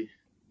got to see.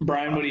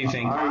 Brian, what do you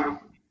think?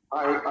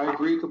 I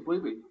agree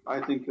completely.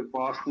 I think that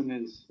Boston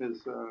has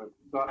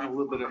gotten a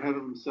little bit ahead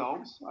of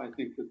themselves. I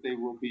think that they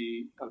will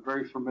be a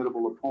very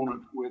formidable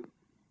opponent with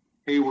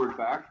Hayward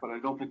back, but I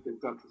don't think they've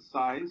got the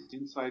size.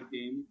 Inside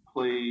game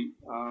play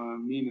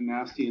mean and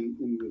nasty in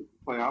the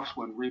playoffs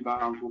when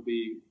rebounds will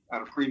be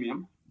at a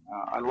premium.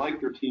 I like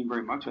their team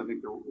very much. I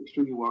think they're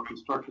extremely well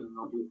constructed and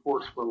they'll be a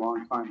force for a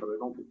long time, but I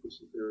don't think this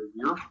is their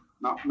year.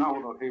 Not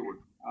without Hayward.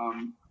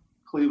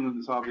 Cleveland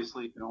is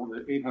obviously, the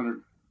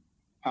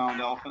 800-pound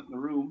elephant in the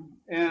room.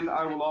 And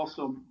I will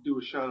also do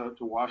a shout-out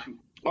to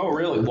Washington. Oh,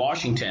 really?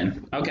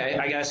 Washington. Okay,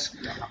 I guess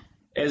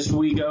as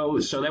we go,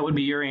 so that would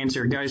be your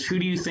answer. Guys, who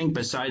do you think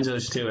besides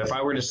those two? If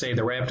I were to say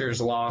the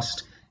Raptors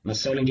lost in the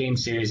 7-game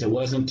series, it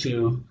wasn't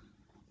to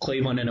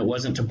Cleveland and it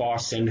wasn't to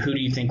Boston, who do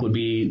you think would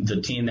be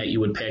the team that you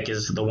would pick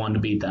as the one to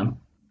beat them?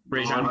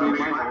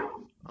 Rajon?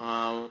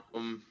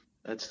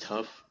 That's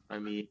tough. I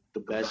mean,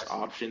 the best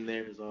option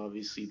there is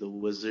obviously the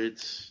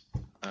Wizards.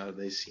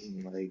 They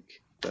seem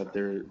like that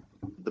they're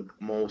the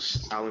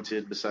most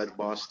talented besides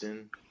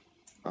Boston.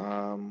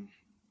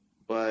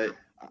 But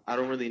I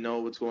don't really know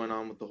what's going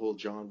on with the whole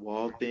John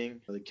Wall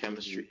thing, the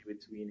chemistry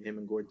between him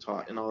and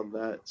Gortat and all of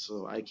that.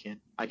 So I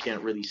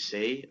can't really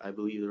say. I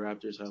believe the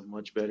Raptors have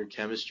much better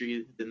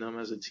chemistry than them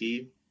as a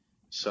team.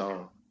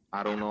 So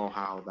I don't know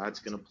how that's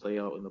going to play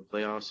out in the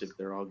playoffs, if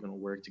they're all going to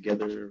work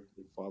together, if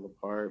they fall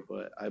apart.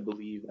 But I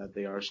believe that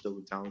they are still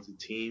a talented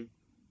team.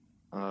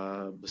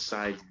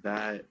 Besides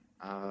that,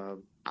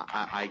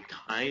 I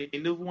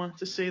kind of want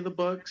to say the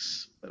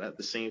Bucks, but at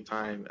the same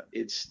time,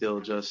 it's still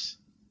just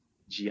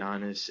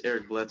Giannis.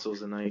 Eric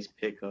Bledsoe's a nice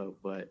pickup,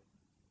 but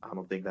I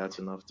don't think that's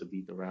enough to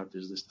beat the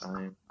Raptors this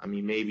time. I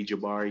mean, maybe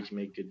Jabari can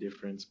make a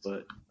difference,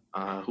 but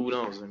who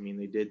knows? I mean,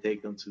 they did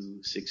take them to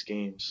 6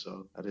 games,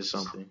 so that is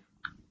something.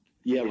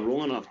 Yeah,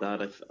 rolling off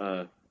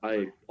that,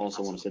 I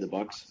also want to say the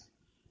Bucks.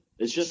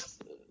 It's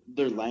just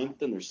their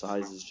length and their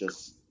size is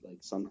just like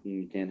something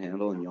you can't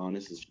handle, and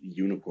Giannis is a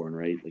unicorn,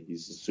 right? Like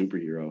he's a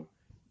superhero.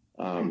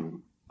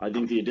 I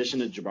think the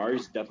addition of Jabari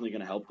is definitely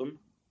going to help them.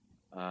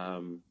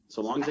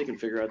 So long as they can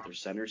figure out their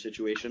center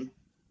situation,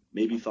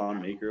 maybe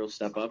Thon Maker will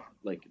step up.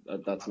 Like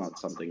that's not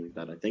something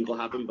that I think will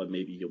happen, but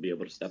maybe he'll be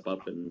able to step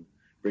up and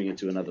bring it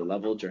to another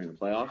level during the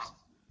playoffs.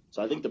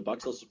 So I think the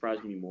Bucks will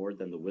surprise me more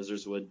than the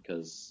Wizards would,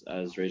 because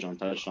as Rajon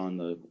touched on,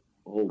 the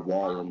whole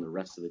Wall and the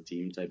rest of the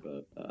team type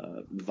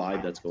of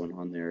vibe that's going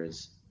on there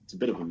it's a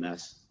bit of a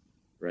mess,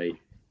 right?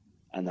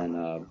 And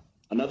then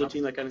another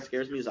team that kind of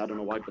scares me is, I don't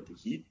know why, but the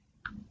Heat.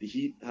 The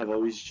Heat have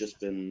always just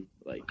been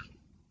like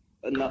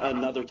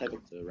another type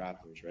of the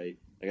Raptors, right?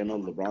 Like I know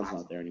LeBron's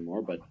not there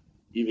anymore, but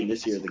even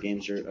this year, the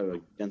games are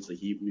against the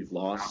Heat, we've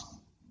lost,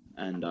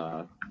 and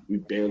we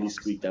barely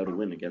squeaked out a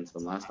win against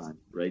them last time,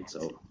 right?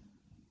 So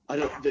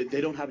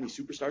they don't have any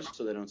superstars,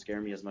 so they don't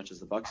scare me as much as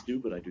the Bucks do,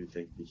 but I do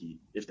think the Heat,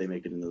 if they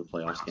make it into the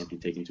playoffs, can't be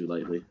taken too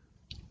lightly.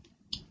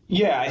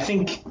 Yeah, I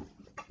think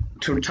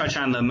to touch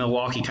on the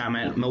Milwaukee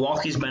comment,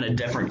 Milwaukee's been a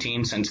different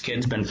team since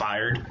Kidd's been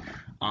fired.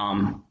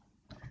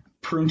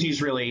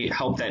 Prunty's really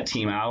helped that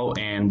team out,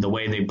 and the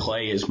way they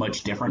play is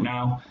much different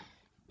now.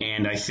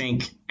 And I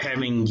think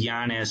having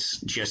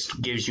Giannis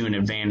just gives you an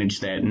advantage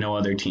that no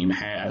other team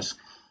has.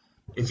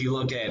 If you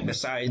look at,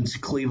 besides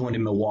Cleveland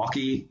and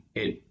Milwaukee,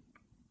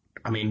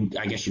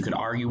 I guess you could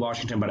argue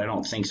Washington, but I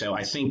don't think so.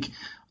 I think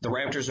the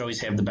Raptors always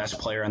have the best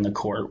player on the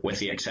court with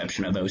the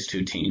exception of those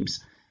two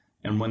teams.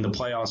 And when the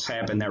playoffs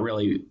happen, that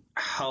really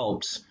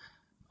helps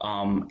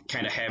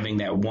kind of having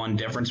that one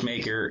difference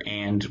maker.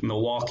 And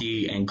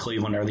Milwaukee and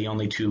Cleveland are the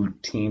only two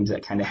teams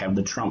that kind of have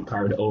the trump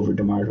card over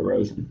DeMar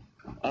DeRozan.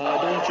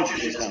 Don't you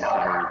discount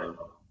Kyrie,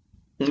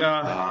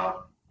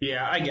 though?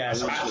 Yeah, I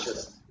guess.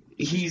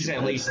 He's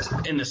at least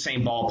in the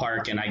same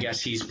ballpark, and I guess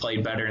he's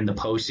played better in the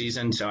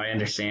postseason, so I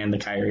understand the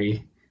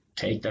Kyrie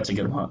take. That's a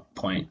good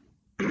point.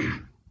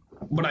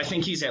 But I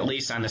think he's at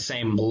least on the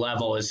same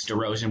level as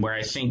DeRozan, where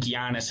I think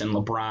Giannis and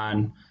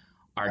LeBron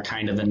are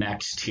kind of the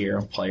next tier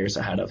of players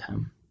ahead of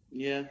him.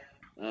 Yeah,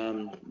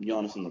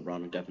 Giannis and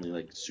LeBron are definitely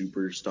like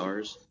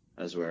superstars,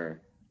 as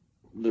where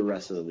the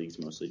rest of the league's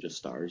mostly just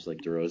stars like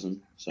DeRozan.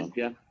 So,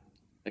 yeah,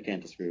 I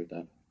can't disagree with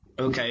that.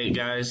 Okay,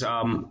 guys,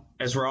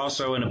 as we're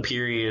also in a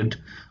period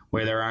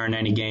where there aren't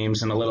any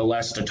games and a little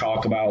less to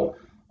talk about,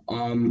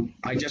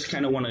 I just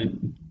kind of want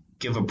to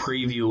give a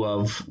preview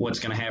of what's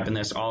going to happen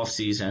this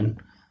offseason.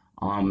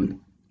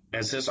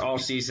 As this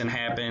offseason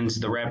happens,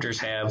 the Raptors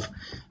have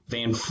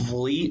Van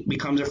Vliet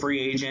becomes a free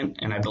agent,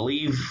 and I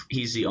believe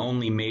he's the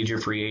only major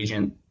free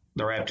agent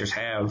the Raptors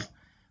have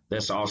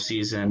this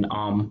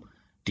offseason.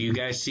 Do you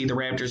guys see the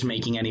Raptors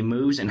making any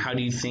moves, and how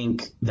do you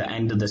think the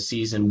end of the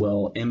season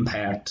will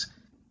impact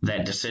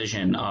that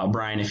decision?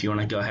 Brian, if you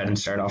want to go ahead and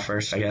start off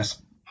first, I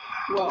guess.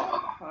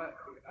 Well,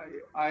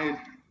 I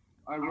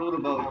wrote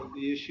about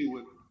the issue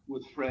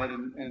with Fred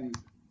and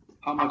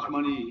how much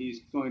money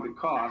he's going to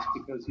cost,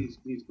 because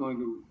he's going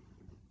to,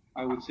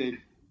 I would say,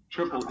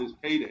 triple his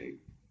payday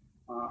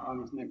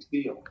on his next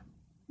deal,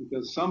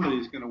 because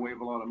somebody's going to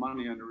wave a lot of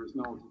money under his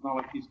nose. It's not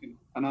like he's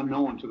an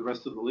unknown to the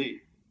rest of the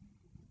league.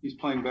 He's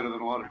playing better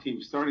than a lot of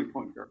teams' starting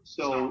point guards.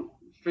 So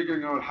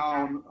figuring out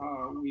how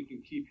we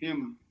can keep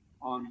him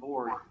on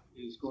board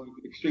is going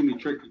to be extremely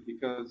tricky,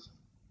 because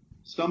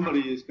somebody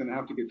is going to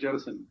have to get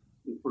jettisoned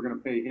if we're going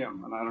to pay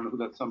him, and I don't know who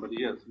that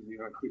somebody is.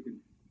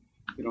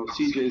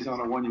 CJ's on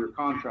a 1-year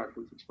contract,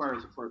 which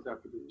expires, of course,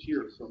 after this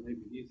year, so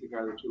maybe he's the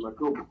guy that you let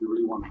go. But do you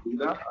really want to do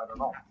that? I don't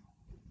know.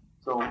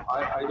 So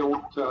I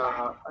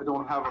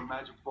don't have a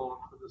magic bullet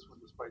for this one,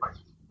 despite the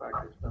fact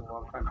I spent a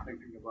lot of time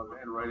thinking about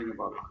it and writing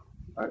about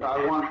it.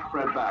 I want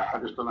Fred back. I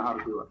just don't know how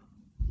to do it.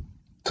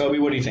 Kobe,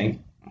 what do you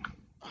think?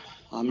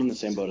 I'm in the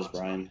same boat as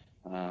Brian.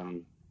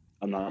 I'm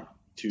not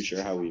too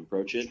sure how we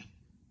approach it,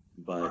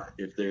 but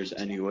if there's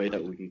any way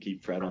that we can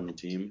keep Fred on the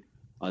team,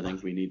 I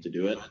think we need to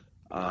do it.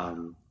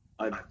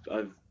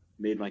 I've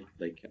made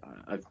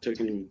I've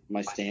taken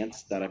my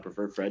stance that I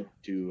prefer Fred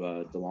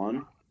to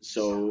DeLon.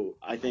 So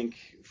I think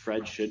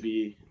Fred should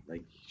be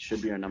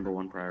our number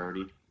one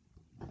priority.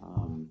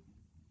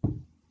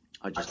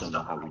 I just don't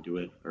know how we do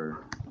it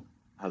or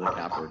how the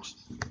cap works.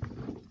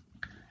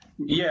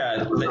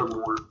 Yeah,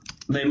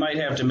 they might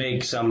have to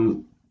make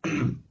some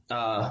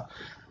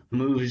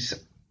moves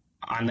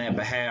on that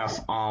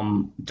behalf.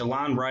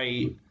 DeLon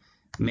Wright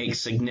makes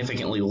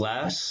significantly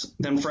less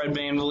than Fred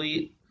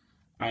VanVleet.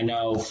 I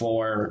know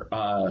for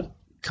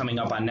coming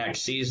up on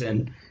next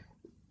season,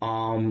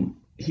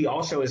 he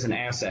also is an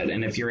asset.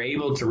 And if you're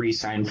able to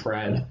re-sign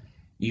Fred,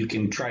 you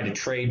can try to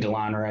trade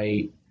DeLon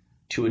Wright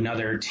to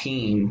another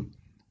team.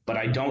 But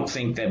I don't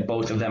think that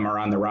both of them are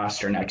on the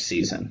roster next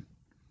season.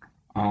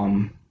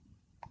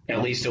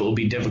 At least it will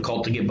be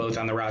difficult to get both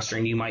on the roster,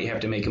 and you might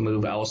have to make a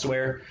move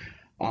elsewhere.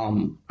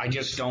 I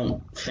just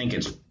don't think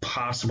it's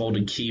possible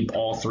to keep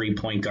all 3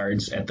 point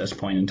guards at this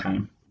point in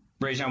time.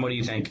 Rajon, what do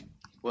you think?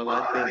 Well,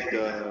 I think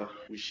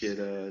we should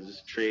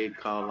just trade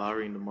Kyle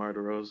Lowry and DeMar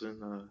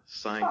DeRozan,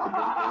 sign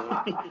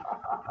Kuminga,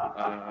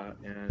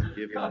 and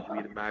give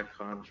VanVleet a max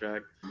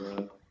contract.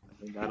 I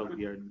think that'll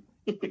be our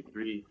big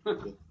three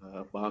with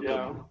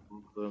Baca,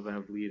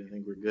 VanVleet. I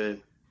think we're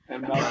good.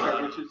 And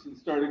Malachi Richardson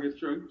starting his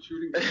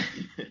shooting.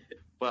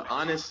 But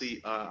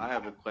honestly, I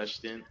have a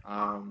question.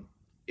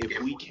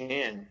 If we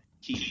can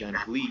keep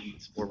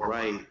VanVleet or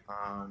Wright,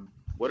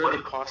 what are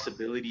the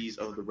possibilities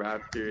of the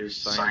Raptors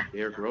signing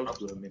Derrick Rose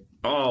to him?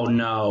 Oh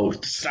no!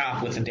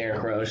 Stop with the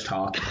Derrick Rose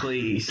talk,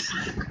 please.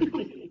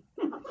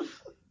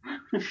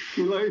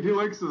 He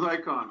likes his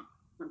icon.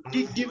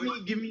 Give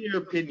me your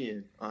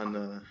opinion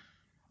on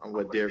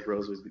what Derrick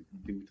Rose would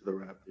do to the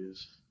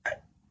Raptors.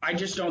 I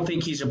just don't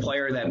think he's a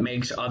player that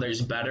makes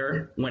others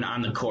better when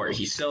on the court.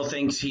 He still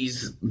thinks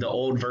he's the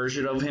old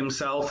version of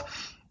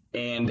himself,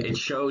 and it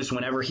shows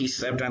whenever he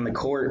stepped on the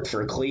court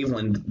for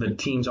Cleveland, the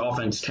team's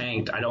offense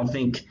tanked. I don't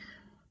think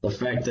the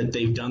fact that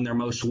they've done their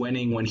most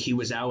winning when he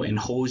was out and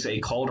Jose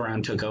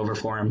Calderon took over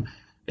for him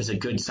is a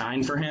good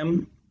sign for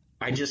him.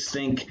 I just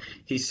think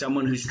he's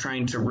someone who's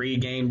trying to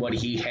regain what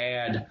he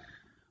had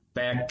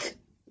back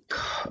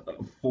 4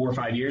 or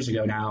 5 years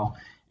ago now,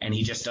 and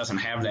he just doesn't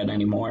have that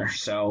anymore.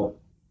 So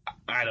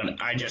I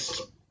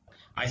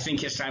think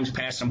his time's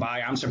passed him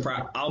by.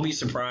 I'll be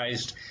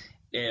surprised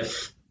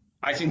if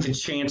I think the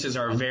chances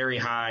are very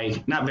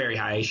high, not very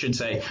high, I should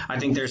say. I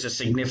think there's a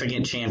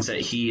significant chance that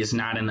he is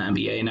not in the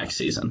NBA next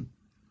season.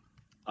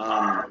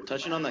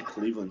 Touching on that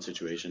Cleveland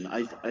situation,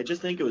 I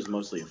just think it was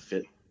mostly a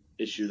fit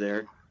issue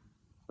there.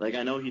 Like,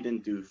 I know he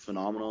didn't do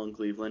phenomenal in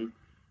Cleveland,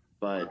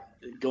 but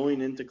going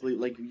into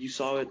Cleveland, like you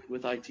saw it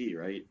with IT,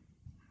 right?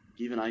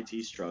 Even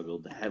IT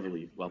struggled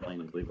heavily while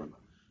playing in Cleveland.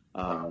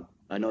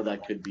 I know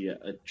that could be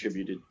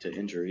attributed to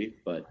injury,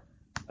 but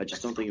I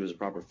just don't think it was a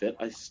proper fit.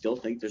 I still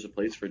think there's a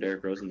place for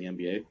Derrick Rose in the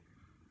NBA.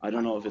 I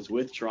don't know if it's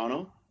with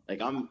Toronto.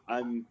 Like,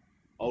 I'm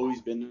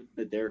always been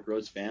a Derrick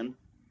Rose fan.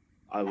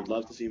 I would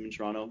love to see him in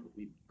Toronto.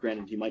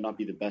 Granted, he might not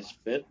be the best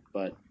fit,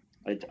 but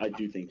I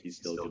do think he's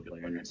still a good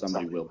player, and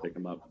somebody will pick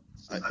him up.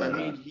 I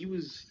mean, he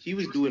was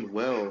doing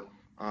well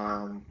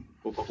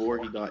before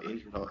he got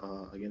injured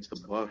against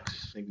the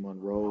Bucks. I think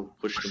Monroe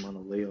pushed him on a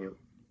layup,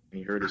 and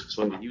he hurt his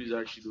foot. He was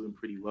actually doing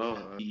pretty well.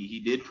 He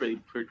did play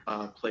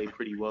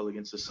pretty well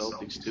against the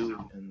Celtics too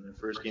in the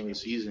first game of the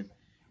season.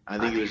 I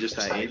think it was just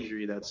that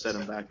injury that set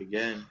him back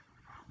again,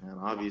 and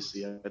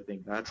obviously I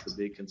think that's the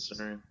big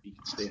concern. He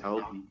could stay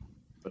healthy,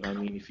 but I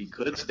mean, if he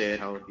could stay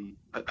healthy,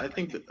 I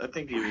think it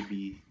would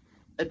be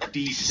a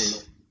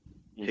decent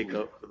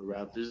pickup for the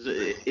Raptors.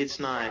 It's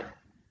not.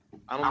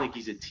 I don't think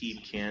he's a team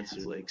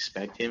cancer to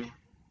expect him.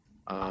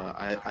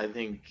 I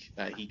think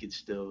that he could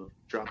still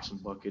drop some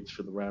buckets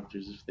for the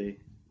Raptors if they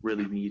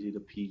really needed a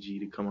PG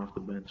to come off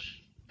the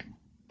bench.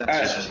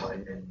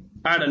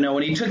 I don't know.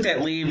 When he took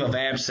that leave of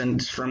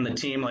absence from the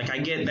team, like, I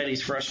get that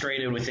he's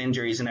frustrated with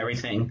injuries and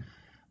everything,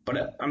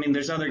 but I mean,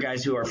 there's other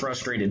guys who are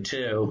frustrated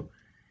too,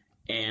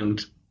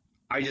 and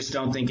I just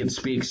don't think it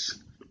speaks.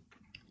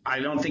 I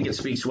don't think it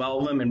speaks well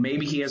of him, and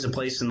maybe he has a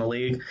place in the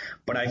league,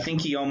 but I think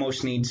he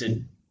almost needs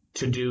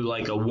to do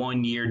like a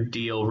 1-year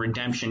deal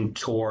redemption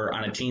tour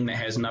on a team that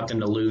has nothing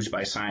to lose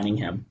by signing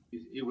him.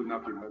 He would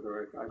not be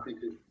better. I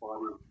think his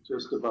body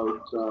just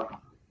about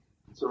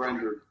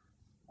surrendered.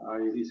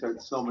 He's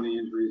had so many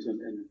injuries,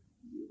 and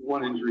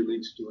one injury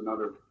leads to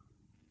another.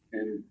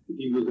 And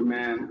he was a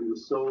man who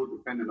was so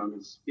dependent on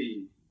his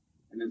speed,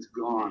 and it's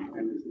gone.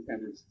 And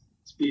his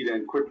speed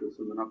and quickness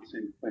are not the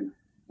same thing.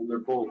 And they're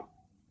both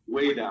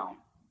way down.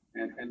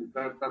 And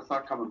that's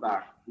not coming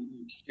back.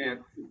 You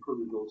can't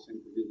improve those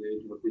things at his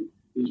age with the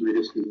injury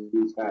history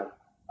he's had.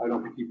 I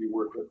don't think he'd be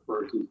worth it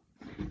for our team.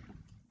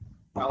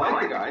 I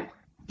like the guy,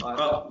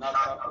 but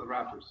not for the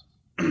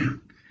Raptors.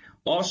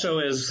 Also,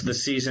 as the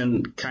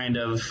season kind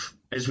of,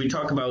 as we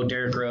talk about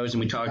Derrick Rose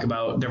and we talk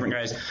about different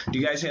guys, do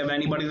you guys have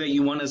anybody that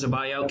you want as a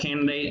buyout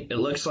candidate? It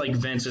looks like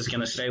Vince is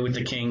going to stay with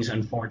the Kings,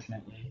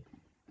 unfortunately.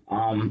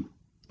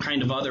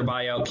 Kind of other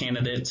buyout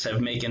candidates have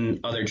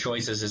making other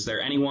choices. Is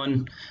there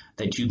anyone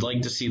that you'd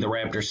like to see the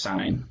Raptors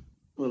sign?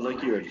 Well,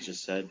 like you already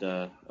just said,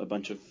 a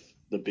bunch of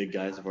the big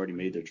guys have already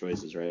made their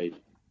choices, right?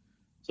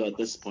 So at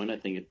this point, I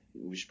think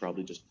we should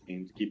probably just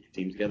keep the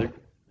team together.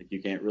 Like,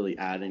 you can't really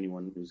add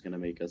anyone who's going to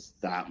make us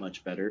that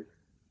much better.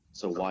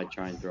 So why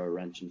try and throw a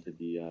wrench into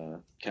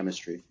the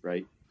chemistry,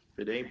 right?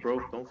 If it ain't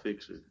broke, don't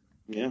fix it.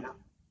 Yeah.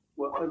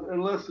 Well,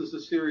 unless there's a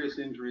serious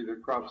injury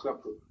that crops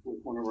up with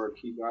one of our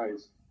key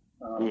guys,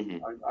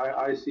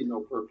 I see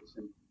no purpose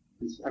in.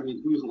 I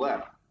mean, who's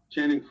left?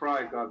 Channing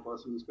Frye, God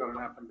bless him, has got an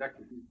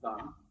appendectomy. He's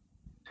done.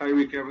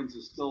 Tyreek Evans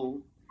is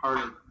still part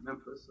of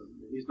Memphis, and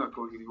he's not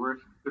going anywhere.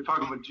 They're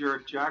talking about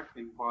Jarrett Jack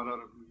being bought out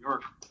of New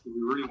York. Do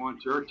we really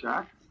want Jarrett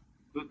Jack?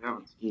 Good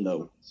heavens.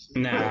 No.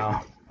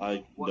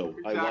 I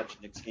watch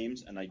Knicks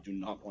games, and I do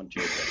not want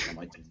Jarrett Jack on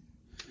my team.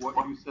 What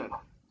you said.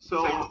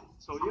 So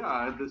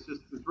yeah, there's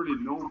really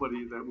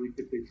nobody that we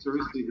could take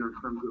seriously here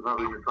in terms of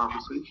having a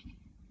conversation.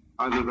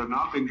 Either they're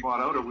not being bought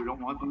out or we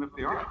don't want them if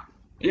they are.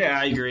 Yeah,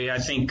 I agree. I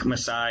think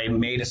Masai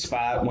made a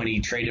spot when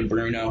he traded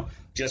Bruno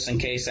just in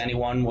case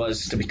anyone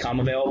was to become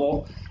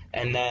available.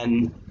 And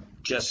then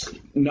just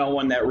no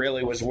one that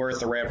really was worth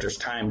the Raptors'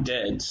 time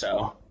did.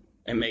 So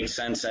it makes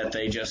sense that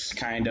they just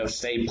kind of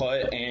stay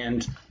put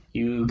and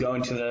you go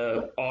into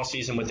the all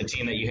season with the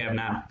team that you have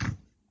now.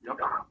 Yep.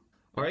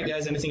 All right,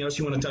 guys, anything else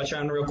you want to touch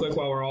on real quick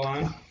while we're all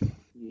on?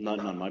 None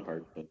on my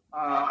part. But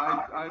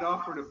I'd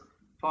offered a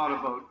thought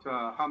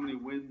about how many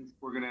wins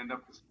we're going to end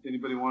up with.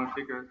 Anybody want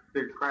to take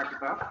a crack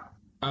at that?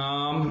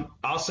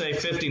 I'll say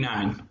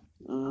 59.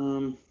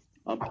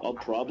 I'll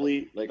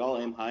probably, I'll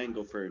aim high and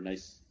go for a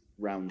nice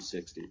round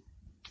 60.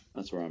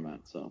 That's where I'm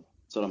at, so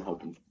that's what I'm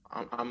hoping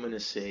for. I'm going to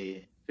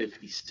say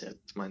 57.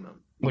 That's my number.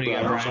 What do you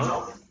got,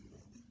 Brian?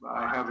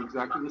 I have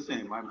exactly the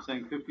same. I'm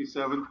saying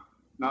 57.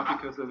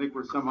 not because I think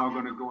we're somehow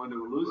going to go into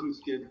a losing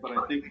skid, but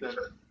I think that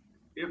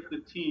if the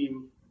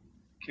team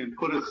can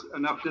put us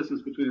enough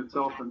distance between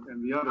itself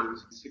and the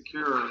others,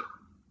 secure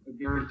a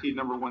guaranteed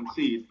number one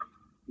seed,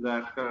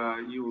 that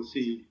you will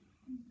see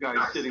guys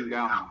sitting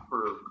down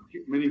for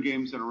many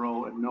games in a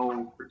row and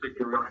no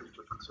particular interest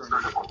or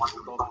concern about what the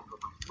result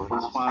of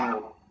those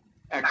final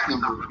X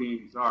number of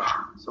games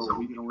are. So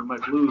we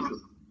might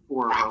lose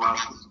 4 of our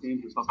last 6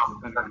 games or something,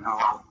 depending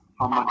on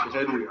how much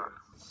ahead we are.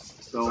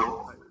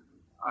 So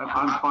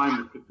I'm fine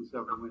with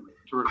 57 wins.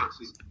 Terrific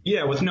season.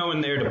 Yeah, with no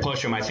one there to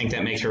push them, I think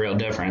that makes a real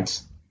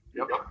difference.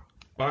 Yep.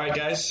 All right,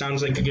 guys.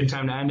 Sounds like a good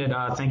time to end it.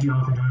 Thank you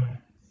all for joining.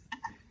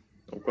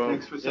 No problem.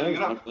 Thanks for setting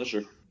it up. My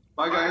pleasure.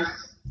 Bye, guys.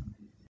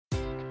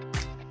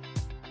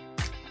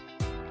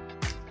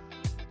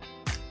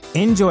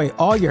 Enjoy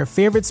all your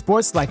favorite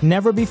sports like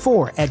never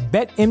before at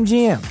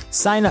BetMGM.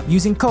 Sign up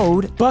using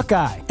code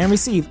Buckeye and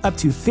receive up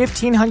to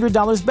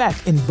 $1,500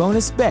 back in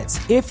bonus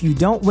bets if you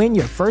don't win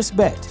your first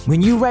bet.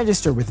 When you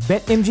register with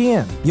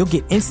BetMGM, you'll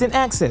get instant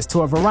access to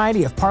a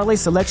variety of parlay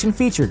selection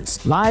features,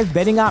 live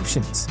betting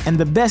options, and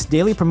the best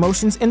daily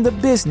promotions in the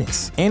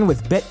business. And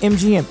with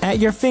BetMGM at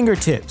your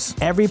fingertips,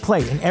 every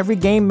play and every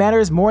game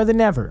matters more than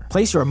ever.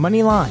 Place your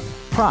money line,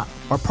 prop,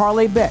 or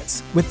parlay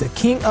bets with the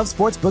king of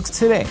sportsbooks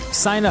today.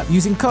 Sign up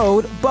using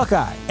code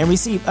Buckeye and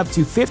receive up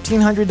to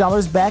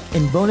 $1,500 back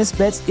in bonus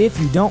bets if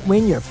you don't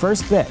win your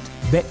first bet.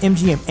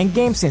 BetMGM and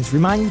GameSense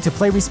remind you to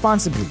play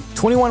responsibly.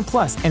 21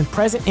 plus and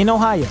present in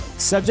Ohio,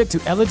 subject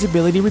to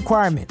eligibility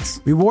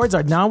requirements. Rewards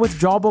are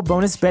non-withdrawable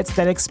bonus bets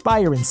that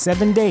expire in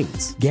 7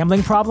 days.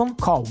 Gambling problem?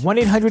 Call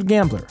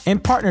 1-800-GAMBLER. In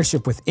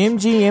partnership with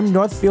MGM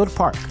Northfield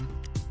Park.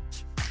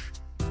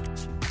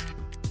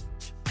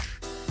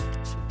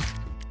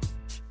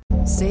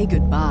 Say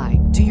goodbye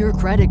to your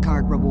credit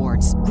card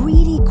rewards.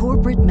 Greedy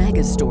corporate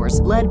mega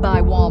stores, led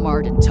by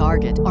Walmart and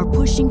Target, are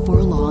pushing for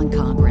a law in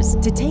Congress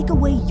to take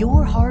away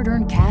your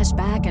hard-earned cash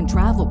back and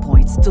travel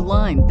points to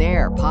line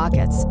their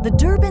pockets. The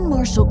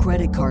Durbin-Marshall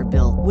credit card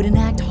bill would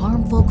enact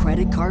harmful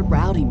credit card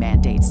routing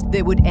mandates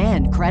that would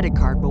end credit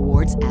card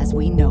rewards as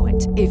we know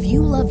it. If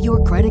you love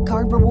your credit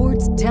card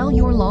rewards, tell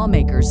your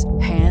lawmakers,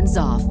 hands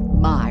off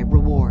my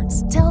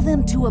rewards. Tell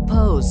them to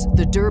oppose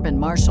the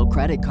Durbin-Marshall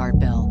credit card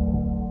bill.